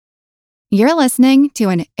You're listening to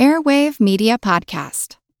an Airwave Media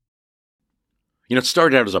Podcast. It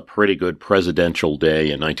started out as a pretty good presidential day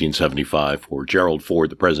in 1975 for Gerald Ford,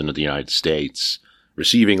 the President of the United States.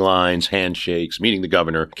 Receiving lines, handshakes, meeting the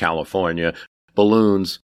governor of California,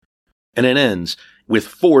 balloons. And it ends with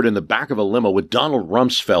Ford in the back of a limo with Donald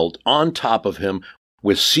Rumsfeld on top of him,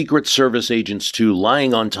 with Secret Service agents too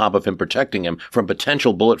lying on top of him, protecting him from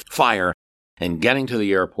potential bullet fire, and getting to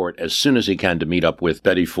the airport as soon as he can to meet up with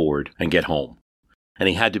Betty Ford and get home. And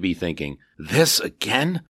he had to be thinking, this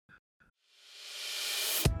again?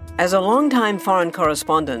 As a longtime foreign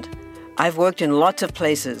correspondent, I've worked in lots of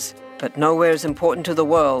places, but nowhere as important to the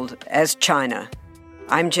world as China.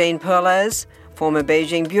 I'm Jane Perlez, former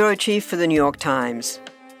Beijing bureau chief for the New York Times.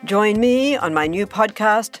 Join me on my new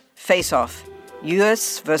podcast, Face Off,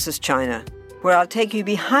 U.S. versus China, where I'll take you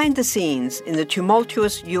behind the scenes in the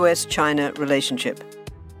tumultuous U.S.-China relationship.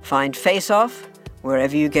 Find Face Off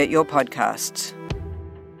wherever you get your podcasts.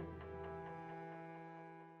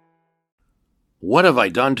 What have I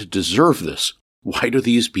done to deserve this? Why do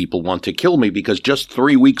these people want to kill me? Because just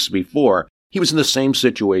 3 weeks before, he was in the same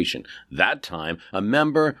situation. That time, a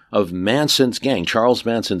member of Manson's gang, Charles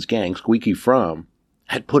Manson's gang, Squeaky Fromm,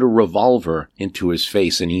 had put a revolver into his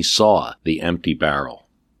face and he saw the empty barrel.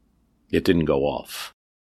 It didn't go off.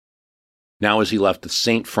 Now, as he left the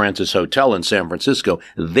St. Francis Hotel in San Francisco,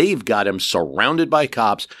 they've got him surrounded by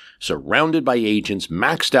cops, surrounded by agents,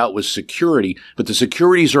 maxed out with security, but the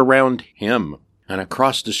security's around him. And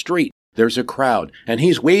across the street, there's a crowd, and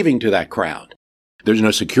he's waving to that crowd. There's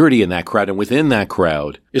no security in that crowd, and within that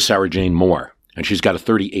crowd is Sarah Jane Moore, and she's got a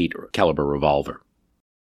 .38 caliber revolver.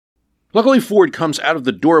 Luckily, Ford comes out of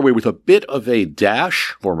the doorway with a bit of a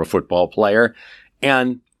dash, former football player,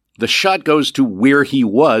 and the shot goes to where he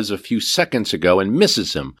was a few seconds ago and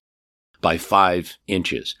misses him by 5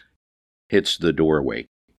 inches. Hits the doorway.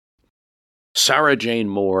 Sarah Jane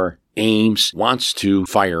Moore aims, wants to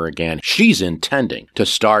fire again. She's intending to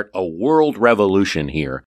start a world revolution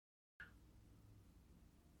here.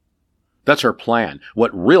 That's her plan.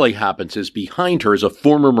 What really happens is behind her is a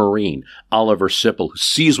former Marine, Oliver Sipple, who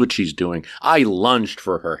sees what she's doing. I lunged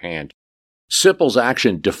for her hand. Sipple's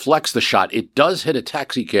action deflects the shot. It does hit a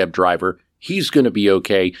taxicab driver. He's going to be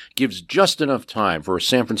okay. Gives just enough time for a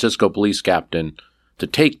San Francisco police captain to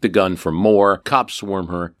take the gun from Moore. Cops swarm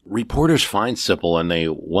her. Reporters find Sipple and they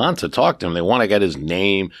want to talk to him. They want to get his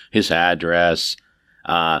name, his address.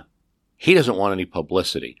 He doesn't want any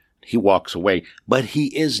publicity. He walks away, but he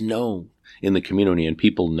is known in the community and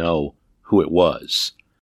people know who it was.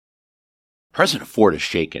 President Ford is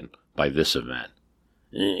shaken by this event.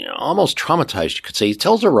 Almost traumatized, you could say. He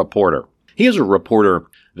tells a reporter. He is a reporter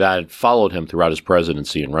that followed him throughout his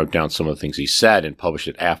presidency and wrote down some of the things he said and published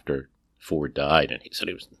it after Ford died. And he said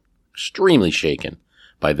he was extremely shaken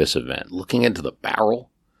by this event. Looking into the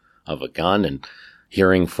barrel of a gun and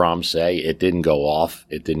hearing Fromm say, it didn't go off,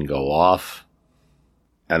 it didn't go off.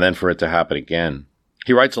 And then for it to happen again.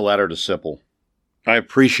 He writes a letter to Sipple. I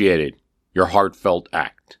appreciated your heartfelt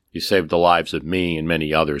act. You saved the lives of me and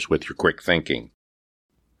many others with your quick thinking.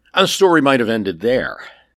 And the story might have ended there.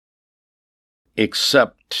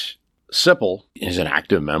 Except Sipple is an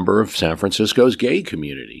active member of San Francisco's gay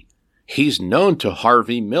community. He's known to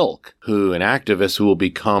Harvey Milk, an activist who will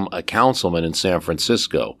become a councilman in San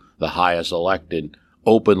Francisco, the highest elected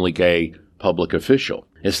openly gay public official.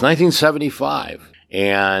 It's 1975,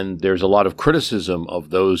 and there's a lot of criticism of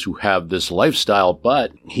those who have this lifestyle,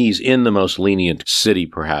 but he's in the most lenient city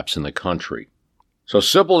perhaps in the country. So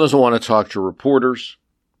Sipple doesn't want to talk to reporters.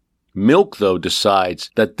 Milk, though,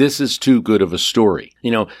 decides that this is too good of a story.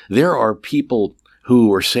 There are people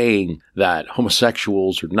who are saying that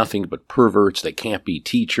homosexuals are nothing but perverts. They can't be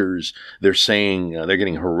teachers. They're saying they're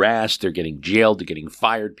getting harassed. They're getting jailed. They're getting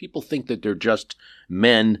fired. People think that they're just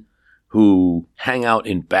men who hang out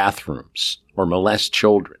in bathrooms or molest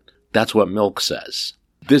children. That's what Milk says.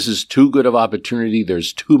 This is too good of opportunity.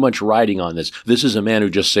 There's too much riding on this. This is a man who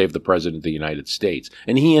just saved the President of the United States.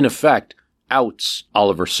 And he, in effect, outs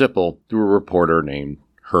Oliver Sipple through a reporter named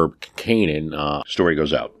Herb Kanan. Story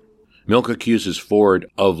goes out. Milk accuses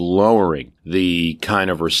Ford of lowering the kind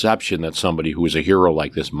of reception that somebody who was a hero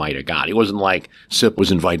like this might have got. It wasn't like Sipple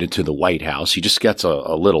was invited to the White House. He just gets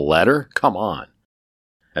a little letter. Come on.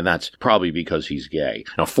 And that's probably because he's gay.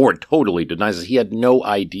 Now, Ford totally denies it. He had no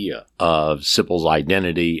idea of Sipple's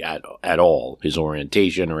identity at all, his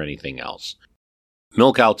orientation or anything else.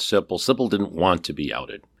 Milk outs Sipple. Sipple didn't want to be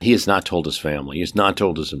outed. He has not told his family. He has not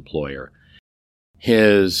told his employer.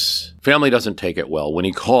 His family doesn't take it well. When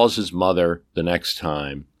he calls his mother the next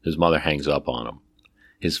time, his mother hangs up on him.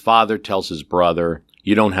 His father tells his brother,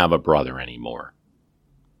 "You don't have a brother anymore."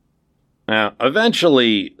 Now,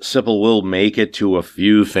 eventually, Sipple will make it to a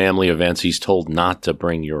few family events. He's told not to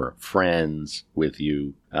bring your friends with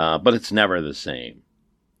you, but it's never the same.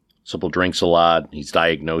 Sipple drinks a lot. He's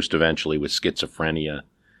diagnosed eventually with schizophrenia.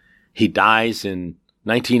 He dies in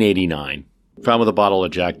 1989, found with a bottle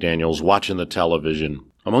of Jack Daniels, watching the television.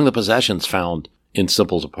 Among the possessions found in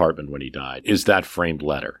Sipple's apartment when he died is that framed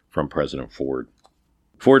letter from President Ford.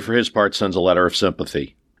 Ford, for his part, sends a letter of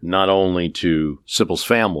sympathy, not only to Sipple's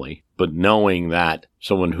family, but knowing that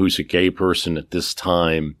someone who's a gay person at this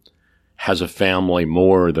time has a family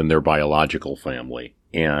more than their biological family.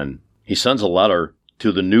 And he sends a letter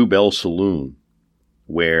to the New Bell Saloon,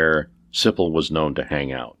 where Sipple was known to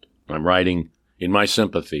hang out. I'm writing in my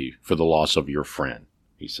sympathy for the loss of your friend,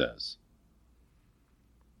 he says.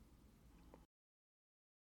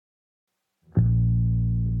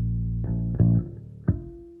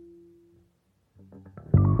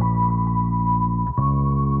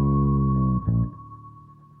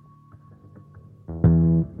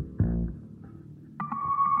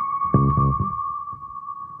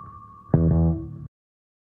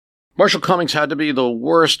 Marshall Cummings had to be the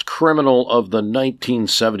worst criminal of the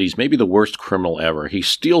 1970s, maybe the worst criminal ever. He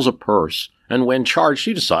steals a purse, and when charged,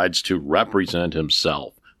 he decides to represent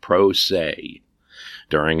himself, pro se.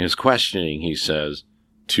 During his questioning, he says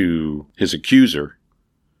to his accuser,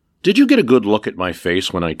 "Did you get a good look at my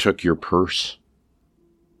face when I took your purse?"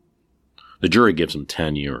 The jury gives him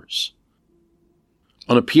 10 years.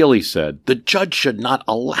 On appeal, he said, "The judge should not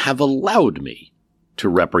have allowed me to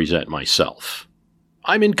represent myself.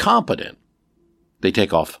 I'm incompetent." They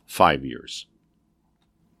take off 5 years.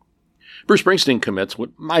 Bruce Springsteen commits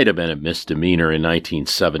what might have been a misdemeanor in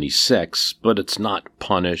 1976, but it's not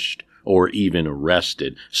punished or even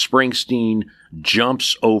arrested. Springsteen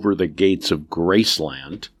jumps over the gates of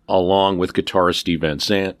Graceland along with guitarist Steve Van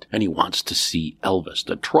Sant, and he wants to see Elvis.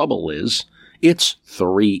 The trouble is, it's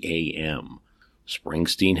 3 a.m.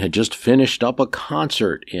 Springsteen had just finished up a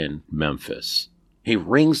concert in Memphis. He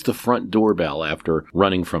rings the front doorbell after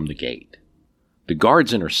running from the gate. The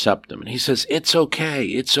guards intercept him, and he says, it's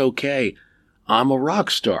okay. I'm a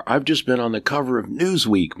rock star. I've just been on the cover of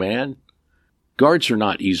Newsweek, man." Guards are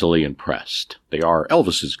not easily impressed. They are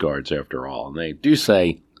Elvis's guards, after all, and they do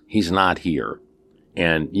say, "He's not here,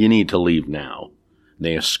 and you need to leave now."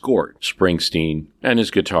 They escort Springsteen and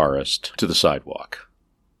his guitarist to the sidewalk.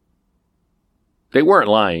 They weren't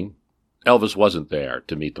lying. Elvis wasn't there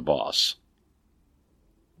to meet the boss.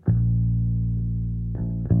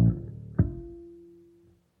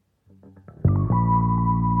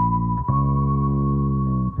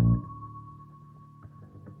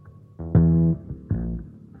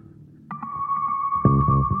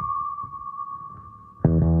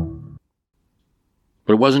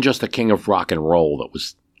 But it wasn't just the king of rock and roll that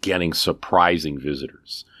was getting surprising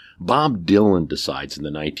visitors. Bob Dylan decides in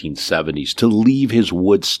the 1970s to leave his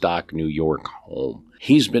Woodstock, New York home.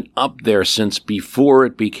 He's been up there since before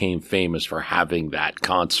it became famous for having that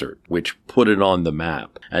concert, which put it on the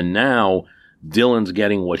map. And now Dylan's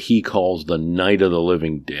getting what he calls the Night of the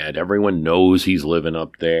Living Dead. Everyone knows he's living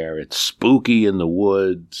up there. It's spooky in the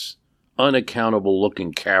woods, unaccountable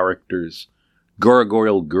looking characters,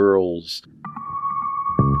 gargoyle girls,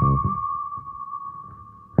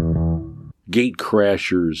 gate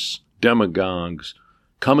crashers, demagogues,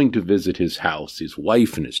 coming to visit his house. His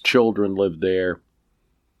wife and his children live there.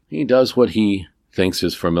 He does what he thinks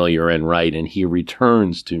is familiar and right, and he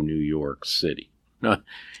returns to New York City.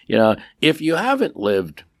 Now, if you haven't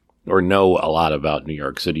lived or know a lot about New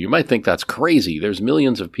York City, you might think that's crazy. There's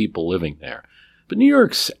millions of people living there. But New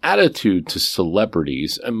York's attitude to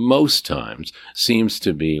celebrities, most times, seems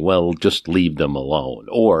to be, well, just leave them alone.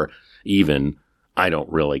 Or even, I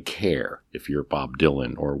don't really care if you're Bob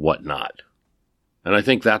Dylan or whatnot. And I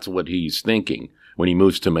think that's what he's thinking when he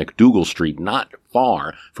moves to MacDougal Street, not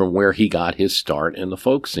far from where he got his start in the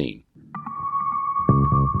folk scene.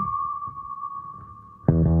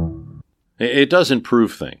 It does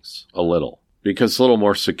improve things a little, because it's a little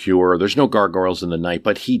more secure. There's no gargoyles in the night,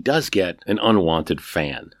 but he does get an unwanted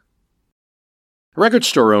fan. A record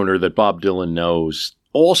store owner that Bob Dylan knows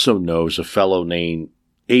also knows a fellow named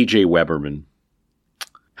A.J. Weberman.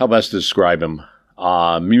 How best to describe him?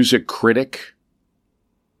 Music critic.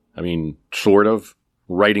 Sort of.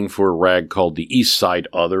 Writing for a rag called the East Side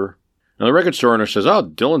Other. Now the record store owner says, "Oh,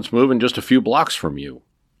 Dylan's moving just a few blocks from you."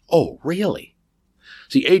 Oh, really?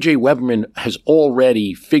 See, A.J. Weberman has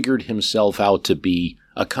already figured himself out to be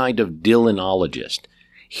a kind of Dylanologist.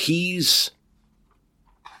 He's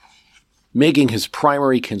making his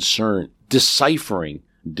primary concern deciphering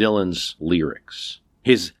Dylan's lyrics.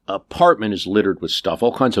 His apartment is littered with stuff,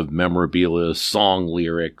 all kinds of memorabilia, song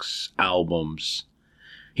lyrics, albums.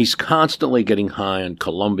 He's constantly getting high on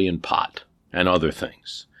Colombian pot and other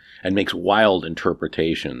things, and makes wild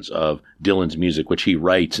interpretations of Dylan's music, which he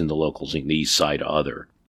writes in the local zine, the East Side Other.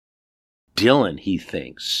 Dylan, he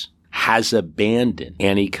thinks, has abandoned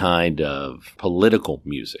any kind of political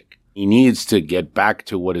music. He needs to get back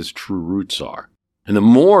to what his true roots are. And the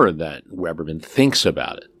more that Weberman thinks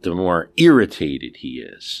about it, the more irritated he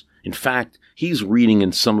is. In fact, he's reading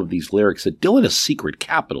in some of these lyrics that Dylan is a secret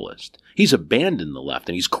capitalist. He's abandoned the left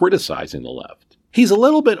and he's criticizing the left. He's a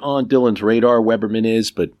little bit on Dylan's radar, Weberman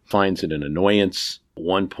is, but finds it an annoyance. At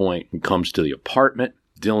one point, he comes to the apartment.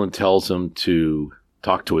 Dylan tells him to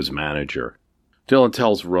talk to his manager. Dylan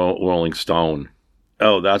tells Rolling Stone,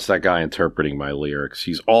 "Oh, that's that guy interpreting my lyrics.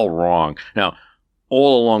 He's all wrong." Now,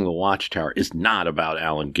 All Along the Watchtower is not about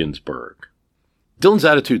Allen Ginsberg. Dylan's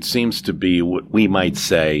attitude seems to be what we might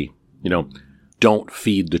say, don't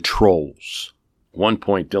feed the trolls. At one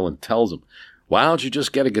point, Dylan tells him, "Why don't you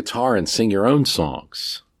just get a guitar and sing your own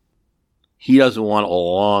songs?" He doesn't want a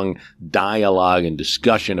long dialogue and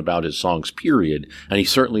discussion about his songs, period. And he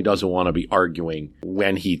certainly doesn't want to be arguing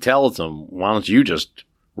when he tells him, "Why don't you just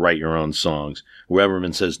write your own songs?"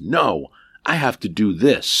 Weberman says, "No, I have to do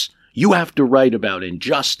this. You have to write about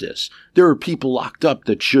injustice. There are people locked up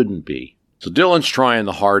that shouldn't be." So Dylan's trying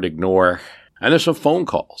the hard ignore. And there's some phone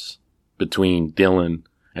calls between Dylan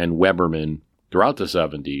and Weberman throughout the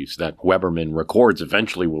 70s that Weberman records,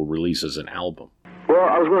 eventually will release as an album. Well,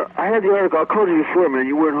 I had the article. I called you before, man.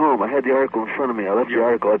 You weren't home. I had the article in front of me. I left the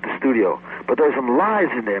article at the studio. But there's some lies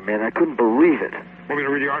in there, man. I couldn't believe it. Want me to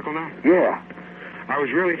read the article now? Yeah. I was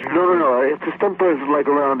really... No. It's the stumpers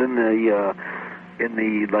around in the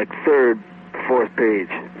third, fourth page.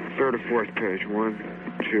 Third or fourth page. 1,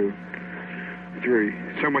 2, 3.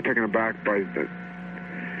 Somewhat taken aback by the...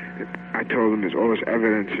 I told him there's all this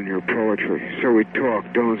evidence in your poetry. So we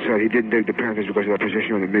talked. Dylan said he didn't dig the Panthers because of their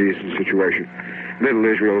position on the Mideast situation. Little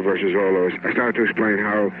Israel versus all those. I started to explain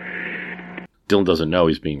how... Dylan doesn't know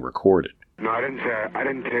he's being recorded. No, I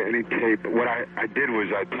didn't take any tape. What I did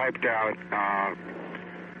was I typed out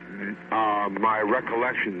my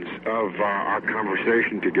recollections of our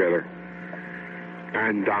conversation together.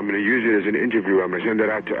 And I'm going to use it as an interview. I'm going to send it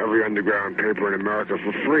out to every underground paper in America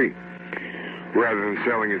for free, rather than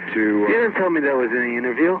selling it to... You didn't tell me that was any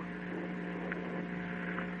interview.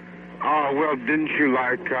 Oh, well, didn't you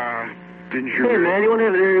Hey, man, you want to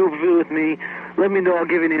have an interview with me? Let me know. I'll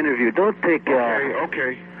give you an interview. Don't take...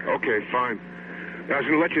 Okay, fine. I was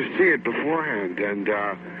going to let you see it beforehand, and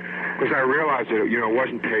because I realized that it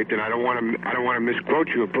wasn't taped, and I don't want to misquote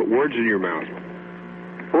you and put words in your mouth.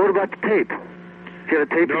 What about the tape? You got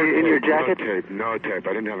a tape in your jacket? No tape.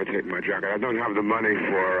 I didn't have a tape in my jacket. I don't have the money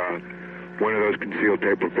for one of those concealed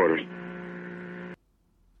tape recorders.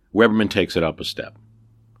 Weberman takes it up a step.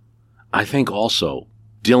 I think also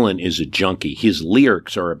Dylan is a junkie. His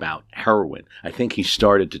lyrics are about heroin. I think he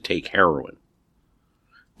started to take heroin.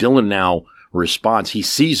 Dylan now responds. He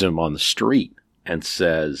sees him on the street and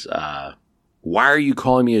says, "Why are you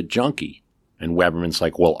calling me a junkie?" And Weberman's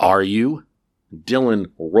like, "Well, are you?" Dylan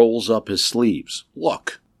rolls up his sleeves.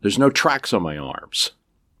 "Look, there's no tracks on my arms."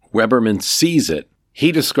 Weberman sees it.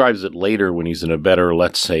 He describes it later when he's in a better,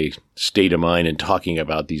 let's say, state of mind and talking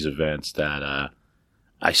about these events that,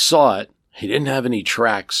 "I saw it. He didn't have any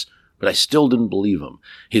tracks, but I still didn't believe him.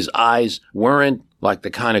 His eyes weren't like the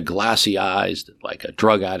kind of glassy eyes that like a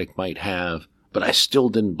drug addict might have, but I still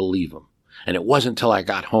didn't believe him. And it wasn't until I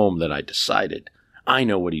got home that I decided, I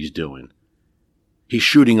know what he's doing. He's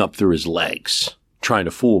shooting up through his legs, trying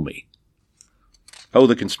to fool me." Oh,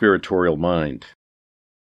 the conspiratorial mind.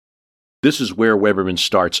 This is where Weberman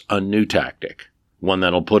starts a new tactic, one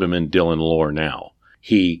that'll put him in Dylan lore now.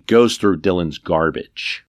 He goes through Dylan's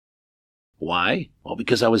garbage. Why? Well,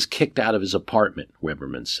 because I was kicked out of his apartment,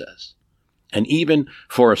 Weberman says. And even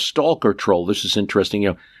for a stalker troll, this is interesting,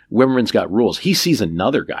 Weberman's got rules. He sees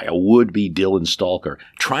another guy, a would-be Dylan stalker,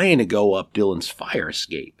 trying to go up Dylan's fire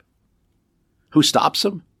escape. Who stops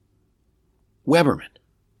him? Weberman.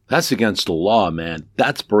 That's against the law, man.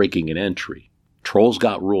 That's breaking an entry. Trolls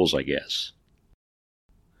got rules, I guess.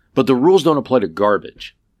 But the rules don't apply to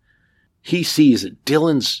garbage. He sees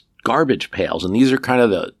Dylan's garbage pails, and these are kind of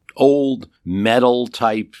the old metal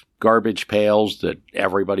type garbage pails that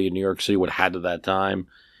everybody in New York City would have had at that time.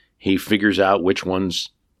 He figures out which ones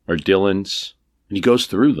are Dylan's, and he goes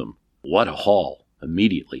through them. What a haul.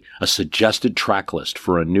 Immediately, a suggested track list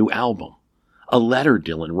for a new album. A letter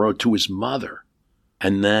Dylan wrote to his mother.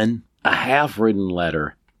 And then a half-written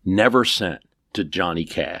letter never sent to Johnny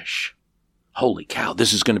Cash. holy cow,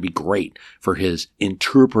 this is going to be great for his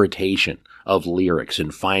interpretation of lyrics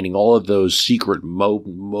and finding all of those secret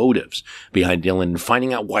motives behind Dylan and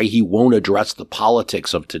finding out why he won't address the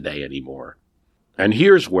politics of today anymore. And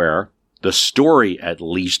here's where the story at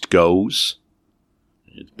least goes.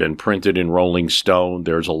 It's been printed in Rolling Stone.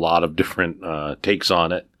 There's a lot of different takes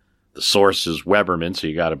on it. The source is Weberman, so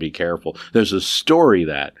you got to be careful. There's a story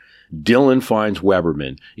that Dylan finds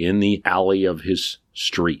Weberman in the alley of his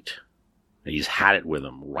street. He's had it with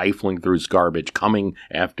him, rifling through his garbage, coming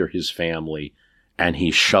after his family, and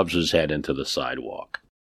he shoves his head into the sidewalk.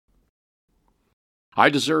 I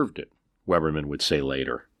deserved it, Weberman would say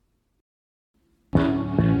later.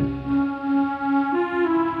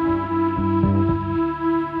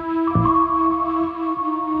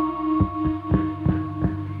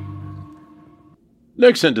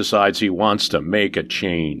 Nixon decides he wants to make a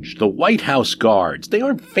change. The White House guards, they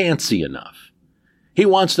aren't fancy enough. He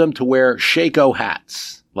wants them to wear shako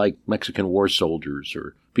hats, like Mexican war soldiers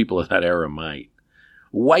or people of that era might.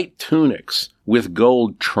 White tunics with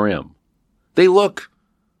gold trim. They look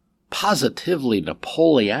positively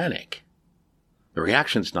Napoleonic. The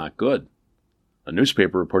reaction's not good. A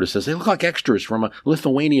newspaper reporter says they look like extras from a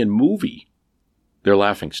Lithuanian movie. They're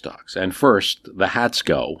laughingstocks. And first, the hats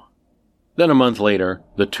go. Then a month later,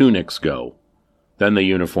 the tunics go. Then the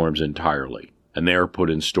uniforms entirely. And they are put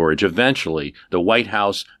in storage. Eventually, the White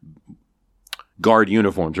House guard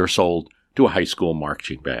uniforms are sold to a high school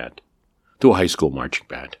marching band.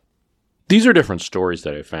 These are different stories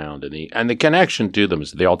that I found, and the connection to them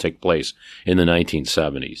is that they all take place in the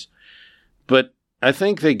 1970s. But I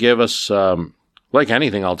think they give us, like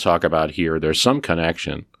anything I'll talk about here, there's some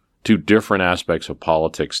connection to different aspects of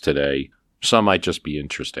politics today. Some might just be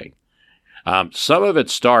interesting. Some of it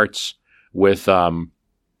starts with an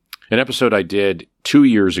episode I did 2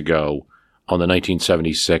 years ago on the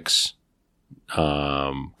 1976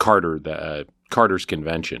 Carter's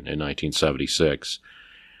convention in 1976.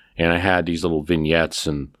 And I had these little vignettes,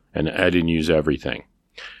 and I didn't use everything.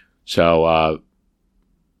 So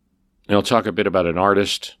I'll talk a bit about an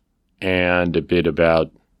artist and a bit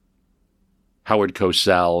about Howard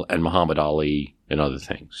Cosell and Muhammad Ali and other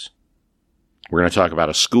things. We're going to talk about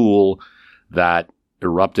a school that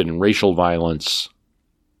erupted in racial violence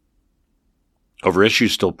over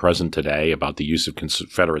issues still present today about the use of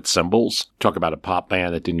Confederate symbols. Talk about a pop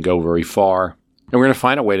band that didn't go very far. And we're going to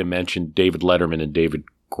find a way to mention David Letterman and David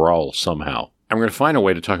Grohl somehow. And we're going to find a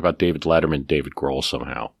way to talk about David Letterman and David Grohl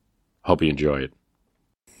somehow. Hope you enjoy it.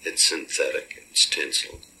 It's synthetic. It's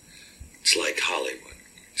tinsel. It's like Hollywood.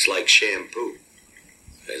 It's like shampoo,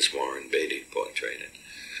 as Warren Beatty portrayed it.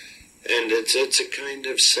 And it's a kind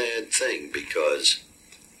of sad thing because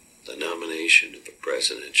the nomination of a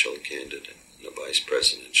presidential candidate and a vice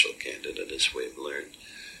presidential candidate, as we've learned,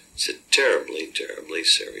 is a terribly, terribly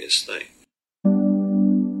serious thing.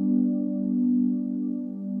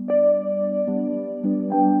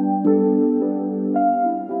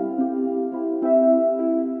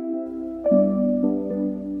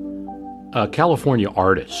 A California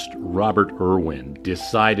artist, Robert Irwin,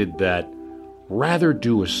 decided that rather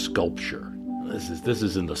do a sculpture. This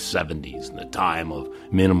is in the 70s, in the time of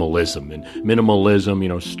minimalism. And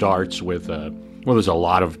minimalism, starts with, there's a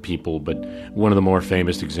lot of people, but one of the more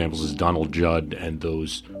famous examples is Donald Judd and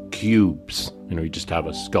those cubes. You just have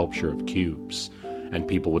a sculpture of cubes, and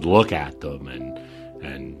people would look at them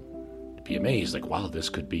and be amazed, like, wow, this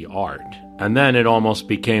could be art. And then it almost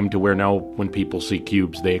became to where now when people see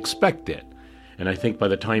cubes, they expect it. And I think by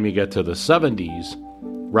the time you get to the 70s,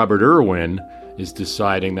 Robert Irwin is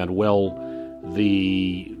deciding that,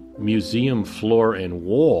 the museum floor and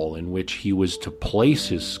wall in which he was to place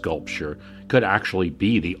his sculpture could actually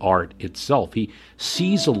be the art itself. He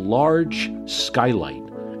sees a large skylight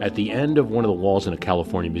at the end of one of the walls in a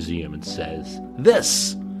California museum and says,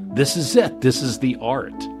 this is it. This is the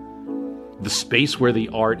art. The space where the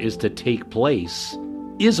art is to take place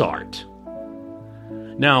is art.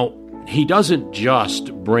 Now, he doesn't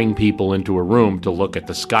just bring people into a room to look at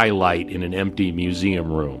the skylight in an empty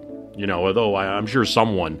museum room. Although I'm sure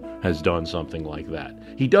someone has done something like that.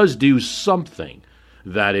 He does do something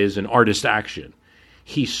that is an artist action.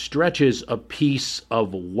 He stretches a piece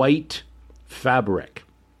of white fabric.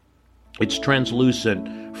 It's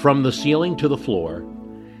translucent from the ceiling to the floor,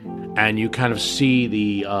 and you kind of see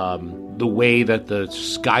the way that the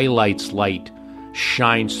skylight's light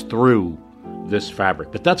shines through this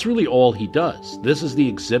fabric. But that's really all he does. This is the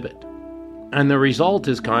exhibit. And the result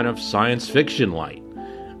is kind of science fiction light.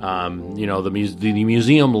 The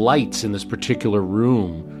museum lights in this particular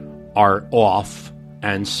room are off,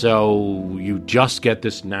 and so you just get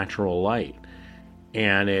this natural light.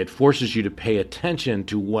 and it forces you to pay attention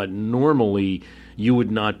to what normally you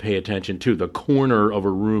would not pay attention to, the corner of a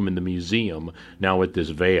room in the museum now with this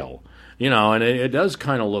veil. And it does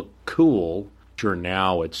kind of look cool. Sure,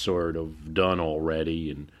 now it's sort of done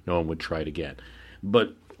already and no one would try it again.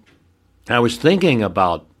 But I was thinking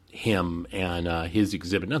about him and his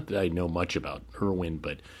exhibit. Not that I know much about Irwin,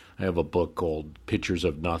 but I have a book called Pictures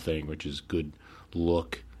of Nothing, which is a good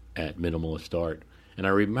look at minimalist art. And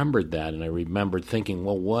I remembered that, and I remembered thinking,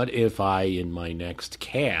 well, what if I, in my next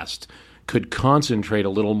cast, could concentrate a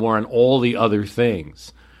little more on all the other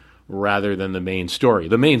things rather than the main story?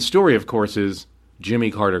 The main story, of course, is Jimmy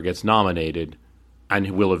Carter gets nominated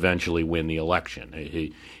and will eventually win the election.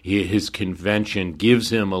 His convention gives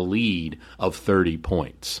him a lead of 30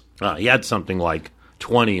 points. He had something like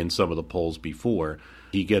 20 in some of the polls before.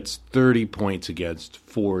 He gets 30 points against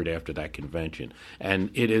Ford after that convention.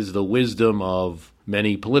 And it is the wisdom of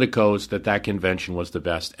many politicos that convention was the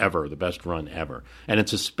best ever, the best run ever. And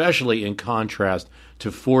it's especially in contrast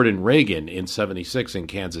to Ford and Reagan in 76 in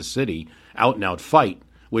Kansas City, out-and-out fight,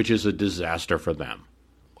 which is a disaster for them.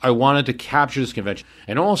 I wanted to capture this convention.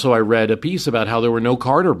 And also I read a piece about how there were no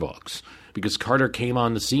Carter books, because Carter came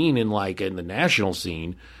on the scene in the national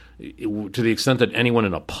scene to the extent that anyone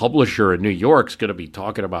in a publisher in New York is going to be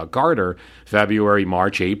talking about Carter February,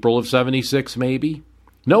 March, April of 76 maybe.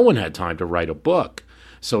 No one had time to write a book.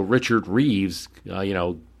 So Richard Reeves,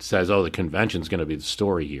 says, the convention's going to be the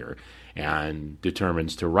story here, and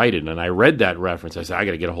determines to write it. And I read that reference. I said, I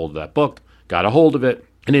got to get a hold of that book. Got a hold of it.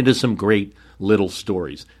 And it is some great little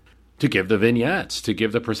stories to give the vignettes, to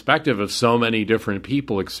give the perspective of so many different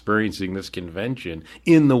people experiencing this convention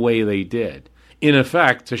in the way they did. In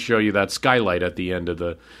effect, to show you that skylight at the end of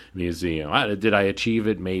the museum. Did I achieve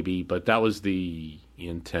it? Maybe, but that was the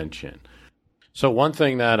intention. So one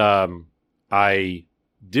thing that I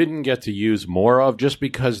didn't get to use more of, just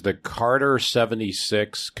because the Carter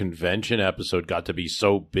 76 convention episode got to be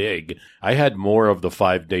so big, I had more of the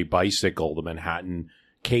 5-Day Bicycle, the Manhattan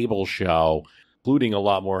cable show, including a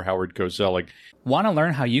lot more Howard Cosell. Want to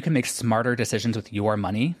learn how you can make smarter decisions with your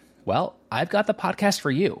money? Well, I've got the podcast for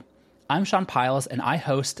you. I'm Sean Piles, and I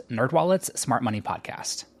host NerdWallet's Smart Money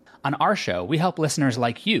Podcast. On our show, we help listeners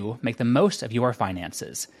like you make the most of your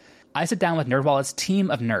finances. I sit down with NerdWallet's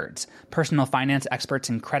team of nerds, personal finance experts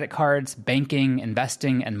in credit cards, banking,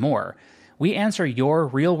 investing, and more. We answer your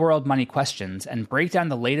real-world money questions and break down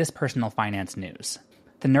the latest personal finance news.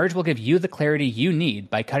 The nerds will give you the clarity you need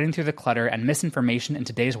by cutting through the clutter and misinformation in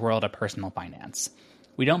today's world of personal finance.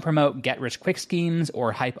 We don't promote get-rich-quick schemes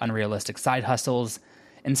or hype unrealistic side hustles.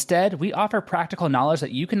 Instead, we offer practical knowledge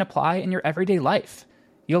that you can apply in your everyday life.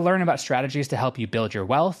 You'll learn about strategies to help you build your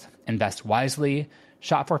wealth, invest wisely,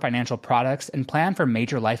 shop for financial products, and plan for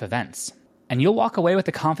major life events. And you'll walk away with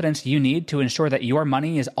the confidence you need to ensure that your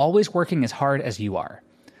money is always working as hard as you are.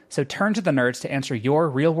 So turn to the nerds to answer your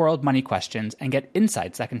real-world money questions and get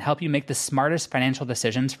insights that can help you make the smartest financial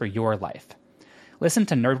decisions for your life. Listen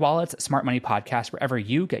to NerdWallet's Smart Money Podcast wherever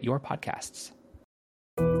you get your podcasts.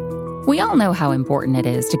 We all know how important it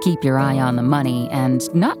is to keep your eye on the money,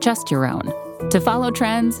 and not just your own. To follow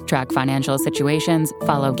trends, track financial situations,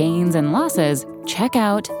 follow gains and losses, check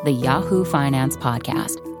out the Yahoo Finance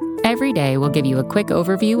Podcast. Every day, we'll give you a quick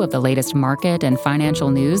overview of the latest market and financial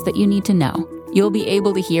news that you need to know. You'll be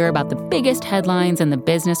able to hear about the biggest headlines in the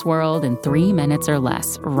business world in 3 minutes or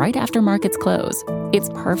less, right after markets close. It's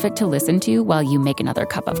perfect to listen to while you make another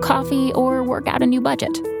cup of coffee or work out a new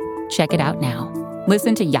budget. Check it out now.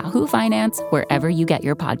 Listen to Yahoo Finance wherever you get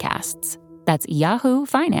your podcasts. That's Yahoo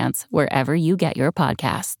Finance wherever you get your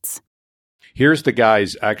podcasts. Here's the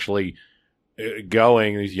guys actually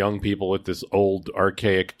going, these young people with this old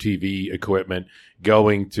archaic TV equipment,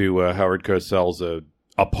 going to Howard Cosell's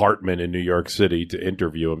apartment in New York City to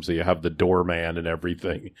interview him. So you have the doorman and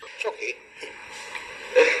everything. Okay.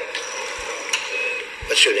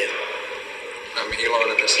 What's your name? I'm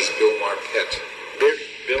Elon, and this is Bill Marpet. Bill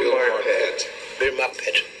Marpet. Bill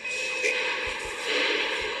Marpet. Okay.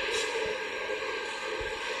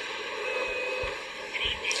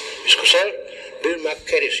 Miss Cosell, Bill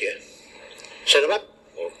Marpet is here. Set him up.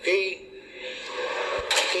 Okay.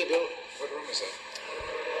 Okay, Bill. What room is that?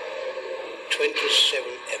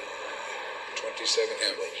 27M.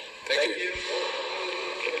 27M. Thank you.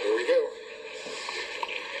 Here we go.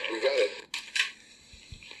 We got it.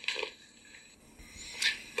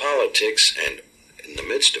 Politics, and in the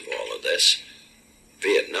midst of all of this,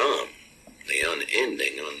 Vietnam, the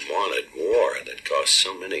unending, unwanted war that cost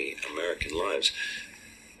so many American lives,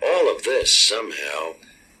 all of this somehow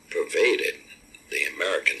pervaded the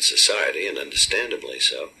American society, and understandably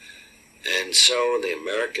so. And so the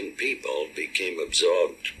American people became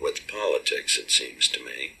absorbed with politics, it seems to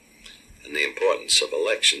me, and the importance of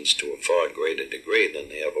elections to a far greater degree than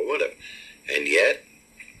they ever would have. And yet,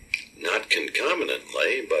 not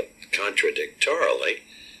concomitantly, but contradictorily,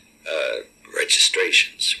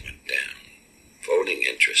 registrations went down. Voting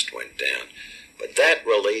interest went down. But that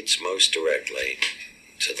relates most directly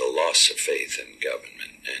to the loss of faith in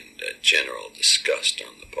government and general disgust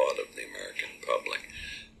on the part of the American public.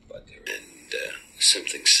 And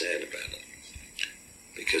something sad about it,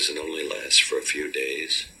 because it only lasts for a few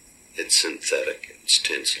days. It's synthetic, it's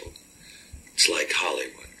tinsel. It's like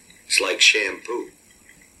Hollywood. It's like shampoo,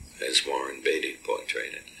 as Warren Beatty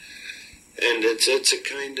portrayed it. And it's a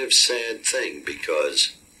kind of sad thing,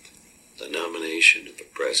 because the nomination of a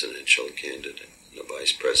presidential candidate and a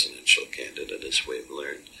vice presidential candidate, as we've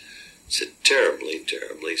learned, it's a terribly,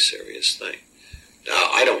 terribly serious thing. Now,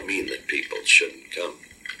 I don't mean that people shouldn't come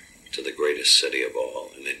to the greatest city of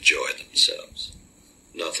all and enjoy themselves.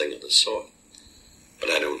 Nothing of the sort. But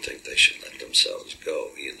I don't think they should let themselves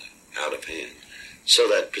go either, out of hand, so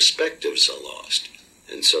that perspectives are lost,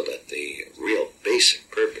 and so that the real basic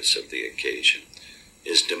purpose of the occasion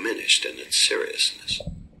is diminished in its seriousness.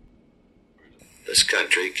 This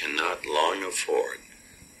country cannot long afford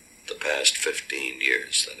the past 15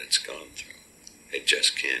 years that it's gone through. It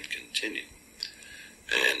just can't continue.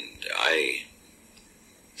 And I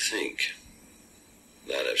think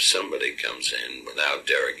that if somebody comes in without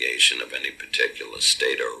derogation of any particular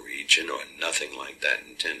state or region or nothing like that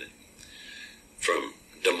intended, from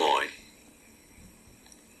Des Moines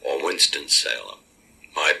or Winston-Salem,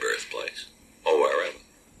 my birthplace, or wherever,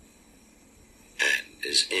 and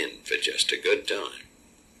is in for just a good time,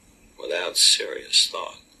 without serious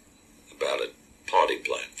thought about a party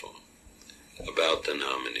platform, about the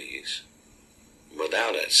nominees,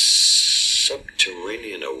 without a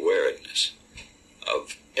subterranean awareness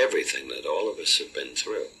of everything that all of us have been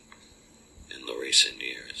through in the recent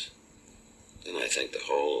years, then I think the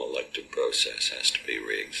whole elective process has to be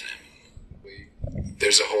re-examined.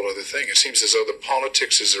 There's a whole other thing. It seems as though the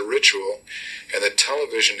politics is a ritual, and that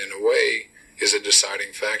television, in a way, is a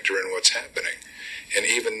deciding factor in what's happening. And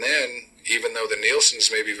even then, even though the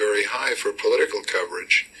Nielsen's may be very high for political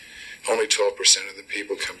coverage, only 12% of the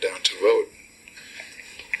people come down to vote.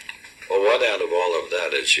 Well, what out of all of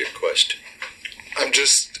that is your question?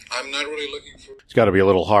 I'm not really looking for... It's got to be a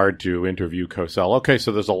little hard to interview Cosell. Okay,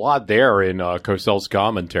 so there's a lot there in Cosell's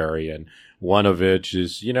commentary, and one of which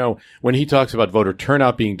is, you know, when he talks about voter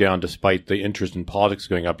turnout being down despite the interest in politics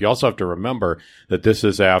going up, you also have to remember that this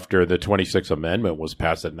is after the 26th Amendment was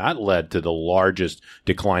passed, and that led to the largest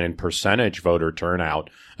decline in percentage voter turnout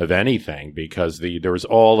of anything, because there was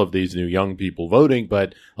all of these new young people voting,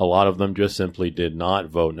 but a lot of them just simply did not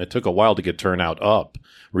vote. And it took a while to get turnout up,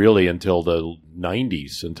 really until the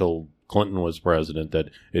 90s, until Clinton was president, that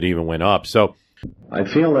it even went up. So I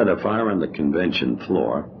feel that if I were on the convention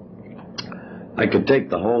floor, I could take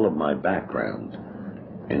the whole of my background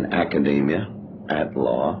in academia, at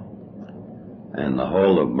law, and the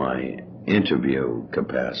whole of my interview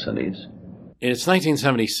capacities. It's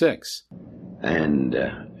 1976. And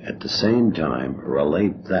at the same time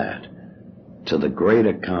relate that to the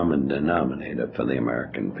greater common denominator for the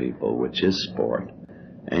American people, which is sport,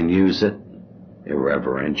 and use it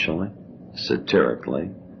irreverentially, satirically,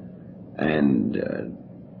 and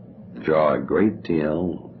draw a great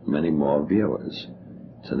deal, many more viewers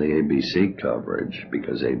to the ABC coverage,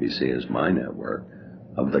 because ABC is my network,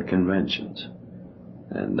 of the conventions.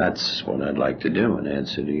 And that's what I'd like to do in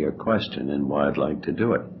answer to your question and why I'd like to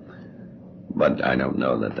do it. But I don't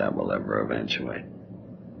know that that will ever eventuate.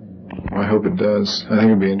 I hope it does. I think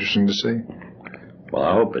it'd be interesting to see. Well,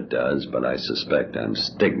 I hope it does, but I suspect I'm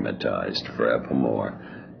stigmatized forevermore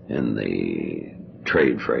in the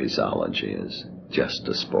trade phraseology as just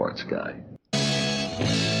a sports guy.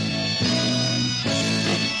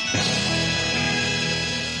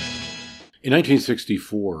 In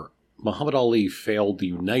 1964, Muhammad Ali failed the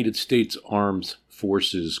United States Armed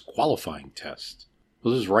Forces qualifying test.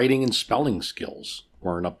 His writing and spelling skills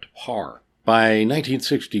weren't up to par. By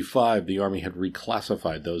 1965, the Army had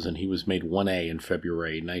reclassified those, and he was made 1A in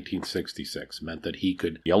February 1966. It meant that he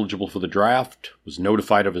could be eligible for the draft, was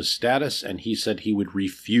notified of his status, and he said he would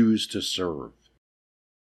refuse to serve.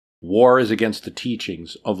 War is against the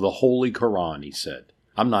teachings of the Holy Quran, he said.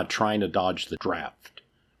 I'm not trying to dodge the draft.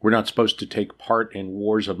 We're not supposed to take part in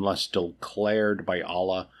wars unless declared by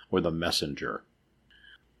Allah or the Messenger.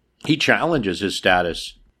 He challenges his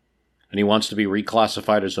status, and he wants to be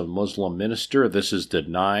reclassified as a Muslim minister. This is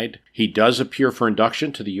denied. He does appear for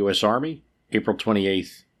induction to the U.S. Army, April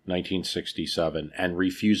 28, 1967, and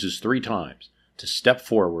refuses 3 times to step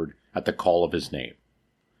forward at the call of his name.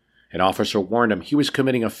 An officer warned him he was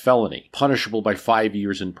committing a felony, punishable by 5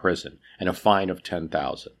 years in prison and a fine of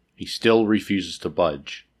 $10,000. He still refuses to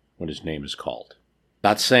budge when his name is called.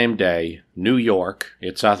 That same day, New York,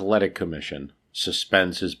 its athletic commission,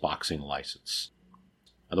 suspends his boxing license.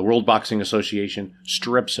 And the World Boxing Association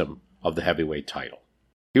strips him of the heavyweight title.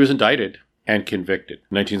 He was indicted and convicted.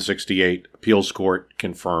 In 1968, appeals court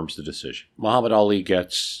confirms the decision. Muhammad Ali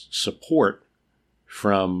gets support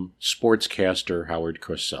from sportscaster Howard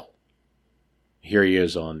Cosell. Here he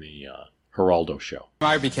is on the Geraldo show.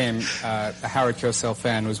 I became a Howard Cosell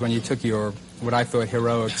fan was when you took your, what I thought,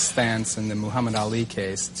 heroic stance in the Muhammad Ali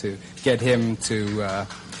case to get him to,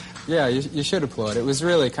 you should applaud. It was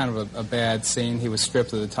really kind of a bad scene. He was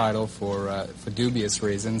stripped of the title for dubious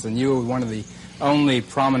reasons, and you were one of the only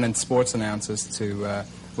prominent sports announcers to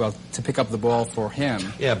pick up the ball for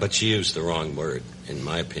him. Yeah, but you used the wrong word, in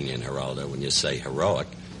my opinion, Geraldo, when you say heroic.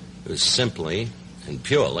 It was simply and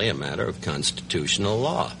purely a matter of constitutional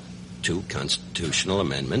law. 2 constitutional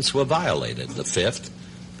amendments were violated. The 5th,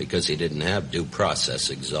 because he didn't have due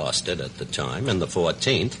process exhausted at the time, and the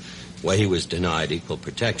 14th, where he was denied equal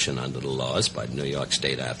protection under the laws by the New York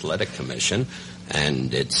State Athletic Commission,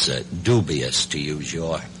 and it's dubious, to use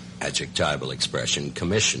your adjectival expression,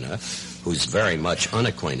 commissioner, who's very much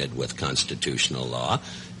unacquainted with constitutional law.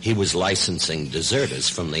 He was licensing deserters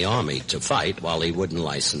from the army to fight while he wouldn't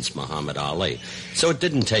license Muhammad Ali. So it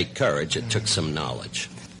didn't take courage, it took some knowledge.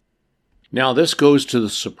 Now this goes to the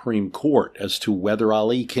Supreme Court as to whether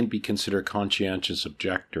Ali can be considered a conscientious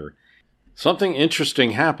objector. Something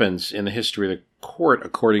interesting happens in the history of the court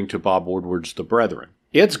according to Bob Woodward's The Brethren.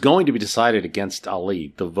 It's going to be decided against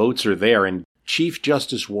Ali. The votes are there, and Chief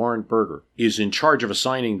Justice Warren Burger is in charge of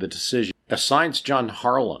assigning the decision, assigns John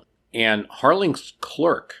Harlan. And Harlan's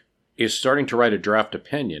clerk is starting to write a draft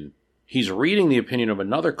opinion. He's reading the opinion of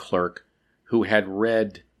another clerk who had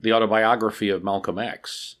read the autobiography of Malcolm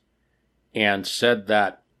X and said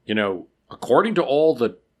that, according to all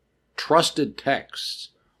the trusted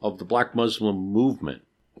texts of the Black Muslim movement,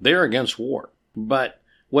 they're against war. But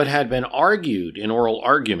what had been argued in oral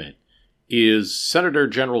argument is Senator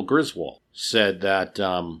General Griswold said that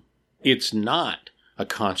it's not a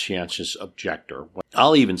conscientious objector.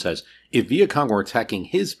 Ali even says, if Viet Cong were attacking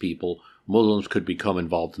his people, Muslims could become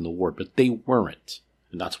involved in the war, but they weren't.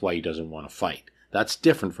 And that's why he doesn't want to fight. That's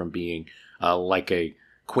different from being like a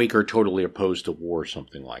Quaker totally opposed to war or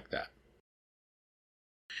something like that.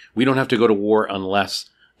 We don't have to go to war unless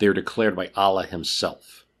they're declared by Allah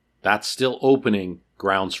himself. That's still opening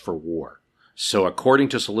grounds for war. So according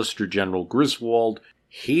to Solicitor General Griswold,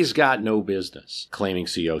 he's got no business claiming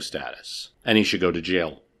CO status, and he should go to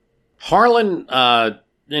jail. Harlan, kind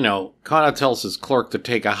of tells his clerk to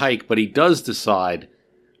take a hike, but he does decide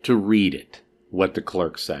to read it, what the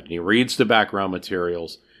clerk said. And he reads the background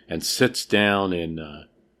materials and sits down in an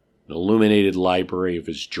illuminated library of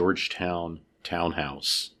his Georgetown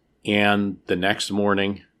townhouse. And the next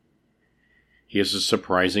morning, he has a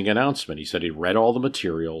surprising announcement. He said he read all the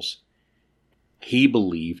materials. He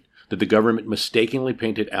believed that the government mistakenly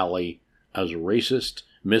painted Ali as racist,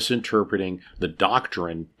 misinterpreting the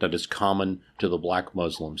doctrine that is common to the black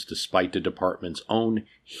Muslims, despite the department's own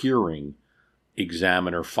hearing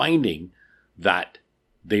examiner finding that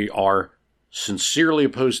they are sincerely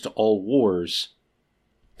opposed to all wars.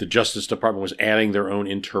 The Justice Department was adding their own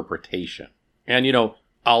interpretation. And,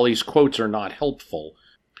 Ali's quotes are not helpful.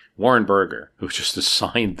 Warren Burger, who just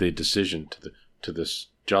assigned the decision to this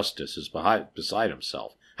justice, is beside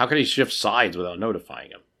himself. How could he shift sides without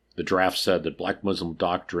notifying him? The draft said that black Muslim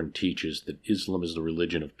doctrine teaches that Islam is the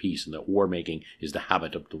religion of peace and that war-making is the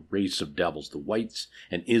habit of the race of devils, the whites,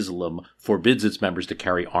 and Islam forbids its members to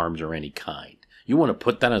carry arms of any kind. You want to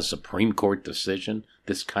put that in a Supreme Court decision,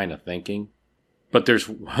 this kind of thinking? But there's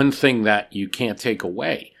one thing that you can't take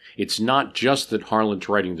away. It's not just that Harlan's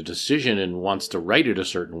writing the decision and wants to write it a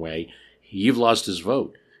certain way. You've lost his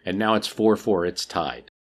vote, and now it's 4-4, it's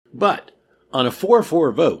tied. But on a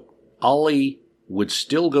 4-4 vote, Ali would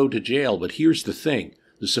still go to jail, but here's the thing.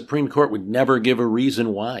 The Supreme Court would never give a reason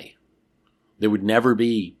why. There would never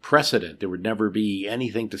be precedent. There would never be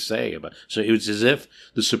anything to say about it. So it was as if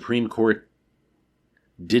the Supreme Court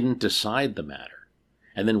didn't decide the matter.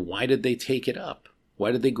 And then why did they take it up?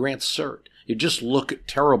 Why did they grant cert? It just looked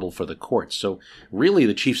terrible for the courts. So really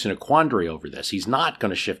the chief's in a quandary over this. He's not going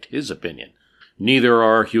to shift his opinion. Neither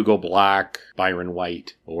are Hugo Black, Byron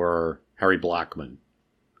White, or Harry Blackman,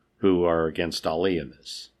 who are against Ali in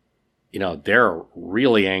this. They're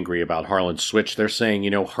really angry about Harlan's switch. They're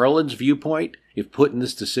saying, Harlan's viewpoint, if put in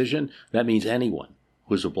this decision, that means anyone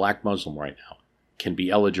who's a black Muslim right now, can be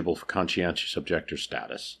eligible for conscientious objector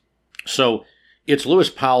status. So it's Lewis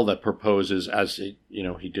Powell that proposes, as he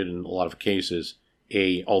did in a lot of cases,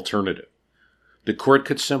 a alternative. The court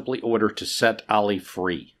could simply order to set Ali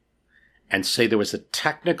free and say there was a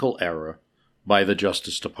technical error by the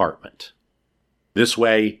Justice Department. This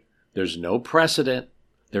way, there's no precedent.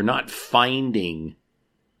 They're not finding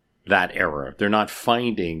that error. They're not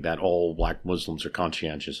finding that all black Muslims are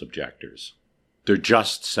conscientious objectors. They're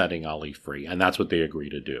just setting Ali free, and that's what they agree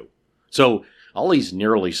to do. So Ali's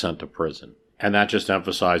nearly sent to prison, and that just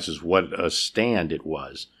emphasizes what a stand it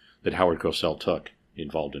was that Howard Cosell took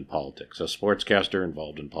involved in politics, a sportscaster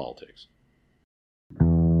involved in politics.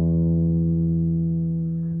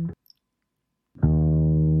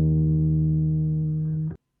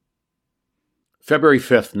 February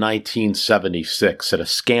 5th, 1976, at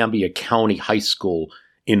Escambia County High School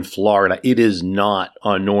in Florida. It is not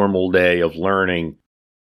a normal day of learning.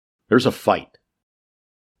 There's a fight.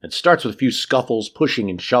 It starts with a few scuffles, pushing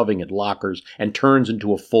and shoving at lockers, and turns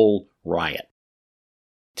into a full riot.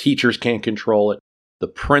 Teachers can't control it. The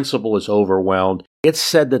principal is overwhelmed. It's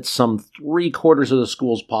said that some 3/4 of the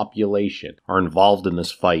school's population are involved in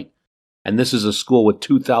this fight. And this is a school with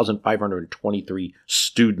 2,523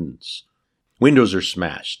 students. Windows are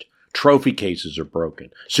smashed. Trophy cases are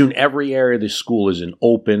broken. Soon every area of the school is an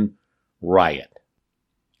open riot.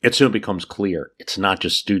 It soon becomes clear it's not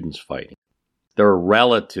just students fighting. There are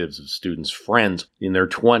relatives of students, friends in their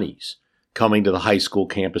 20s, coming to the high school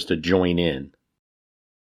campus to join in.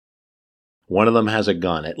 One of them has a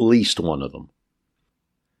gun, at least one of them.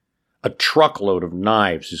 A truckload of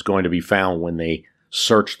knives is going to be found when they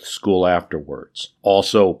search the school afterwards.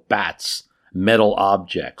 Also, bats, metal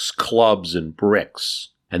objects, clubs, and bricks.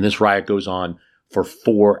 And this riot goes on for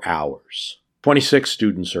 4 hours. 26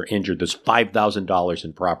 students are injured. There's $5,000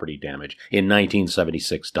 in property damage in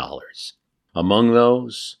 1976 dollars. Among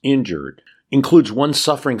those injured includes one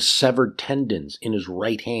suffering severed tendons in his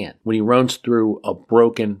right hand when he runs through a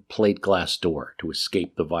broken plate glass door to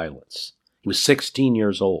escape the violence. He was 16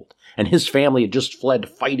 years old, and his family had just fled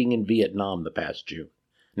fighting in Vietnam the past June.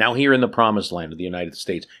 Now here in the promised land of the United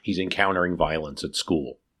States, he's encountering violence at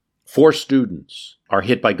school. 4 students are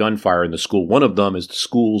hit by gunfire in the school. One of them is the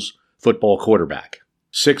school's football quarterback.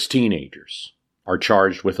 6 teenagers are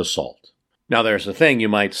charged with assault. Now there's the thing, you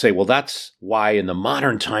might say, well, that's why in the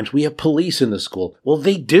modern times we have police in the school. Well,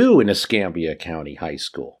 they do in Escambia County High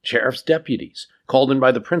School. Sheriff's deputies called in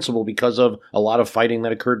by the principal because of a lot of fighting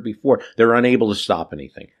that occurred before. They're unable to stop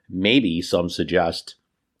anything. Maybe some suggest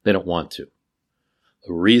they don't want to.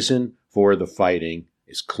 The reason for the fighting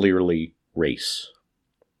is clearly race.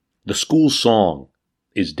 The school song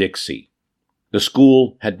is Dixie. The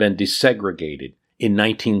school had been desegregated in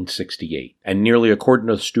 1968, and nearly a quarter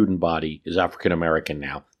of the student body is African American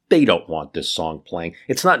now. They don't want this song playing.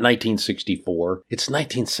 It's not 1964, it's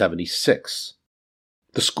 1976.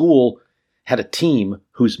 The school had a team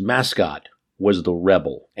whose mascot was the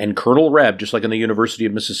Rebel, and Colonel Reb, just like in the University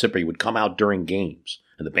of Mississippi, would come out during games,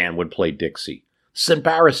 and the band would play Dixie. It's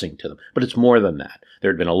embarrassing to them, but it's more than that.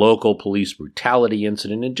 There had been a local police brutality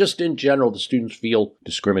incident, and just in general, the students feel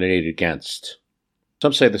discriminated against.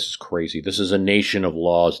 Some say this is crazy. This is a nation of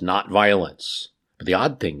laws, not violence. But the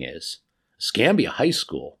odd thing is, Escambia High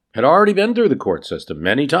School had already been through the court system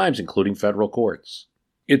many times, including federal courts.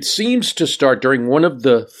 It seems to start during one of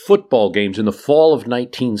the football games in the fall of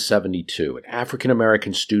 1972. An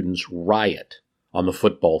African-American students riot on the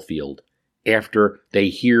football field after they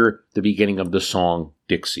hear the beginning of the song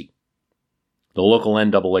Dixie. The local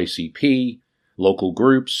NAACP, local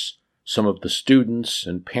groups, some of the students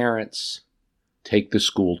and parents take the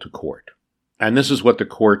school to court. And this is what the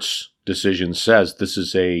court's decision says. This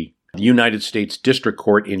is a United States District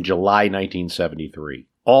Court in July 1973.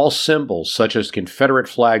 All symbols, such as Confederate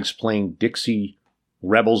flags playing Dixie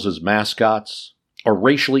rebels as mascots, are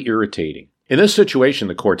racially irritating. In this situation,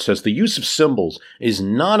 the court says, the use of symbols is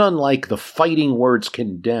not unlike the fighting words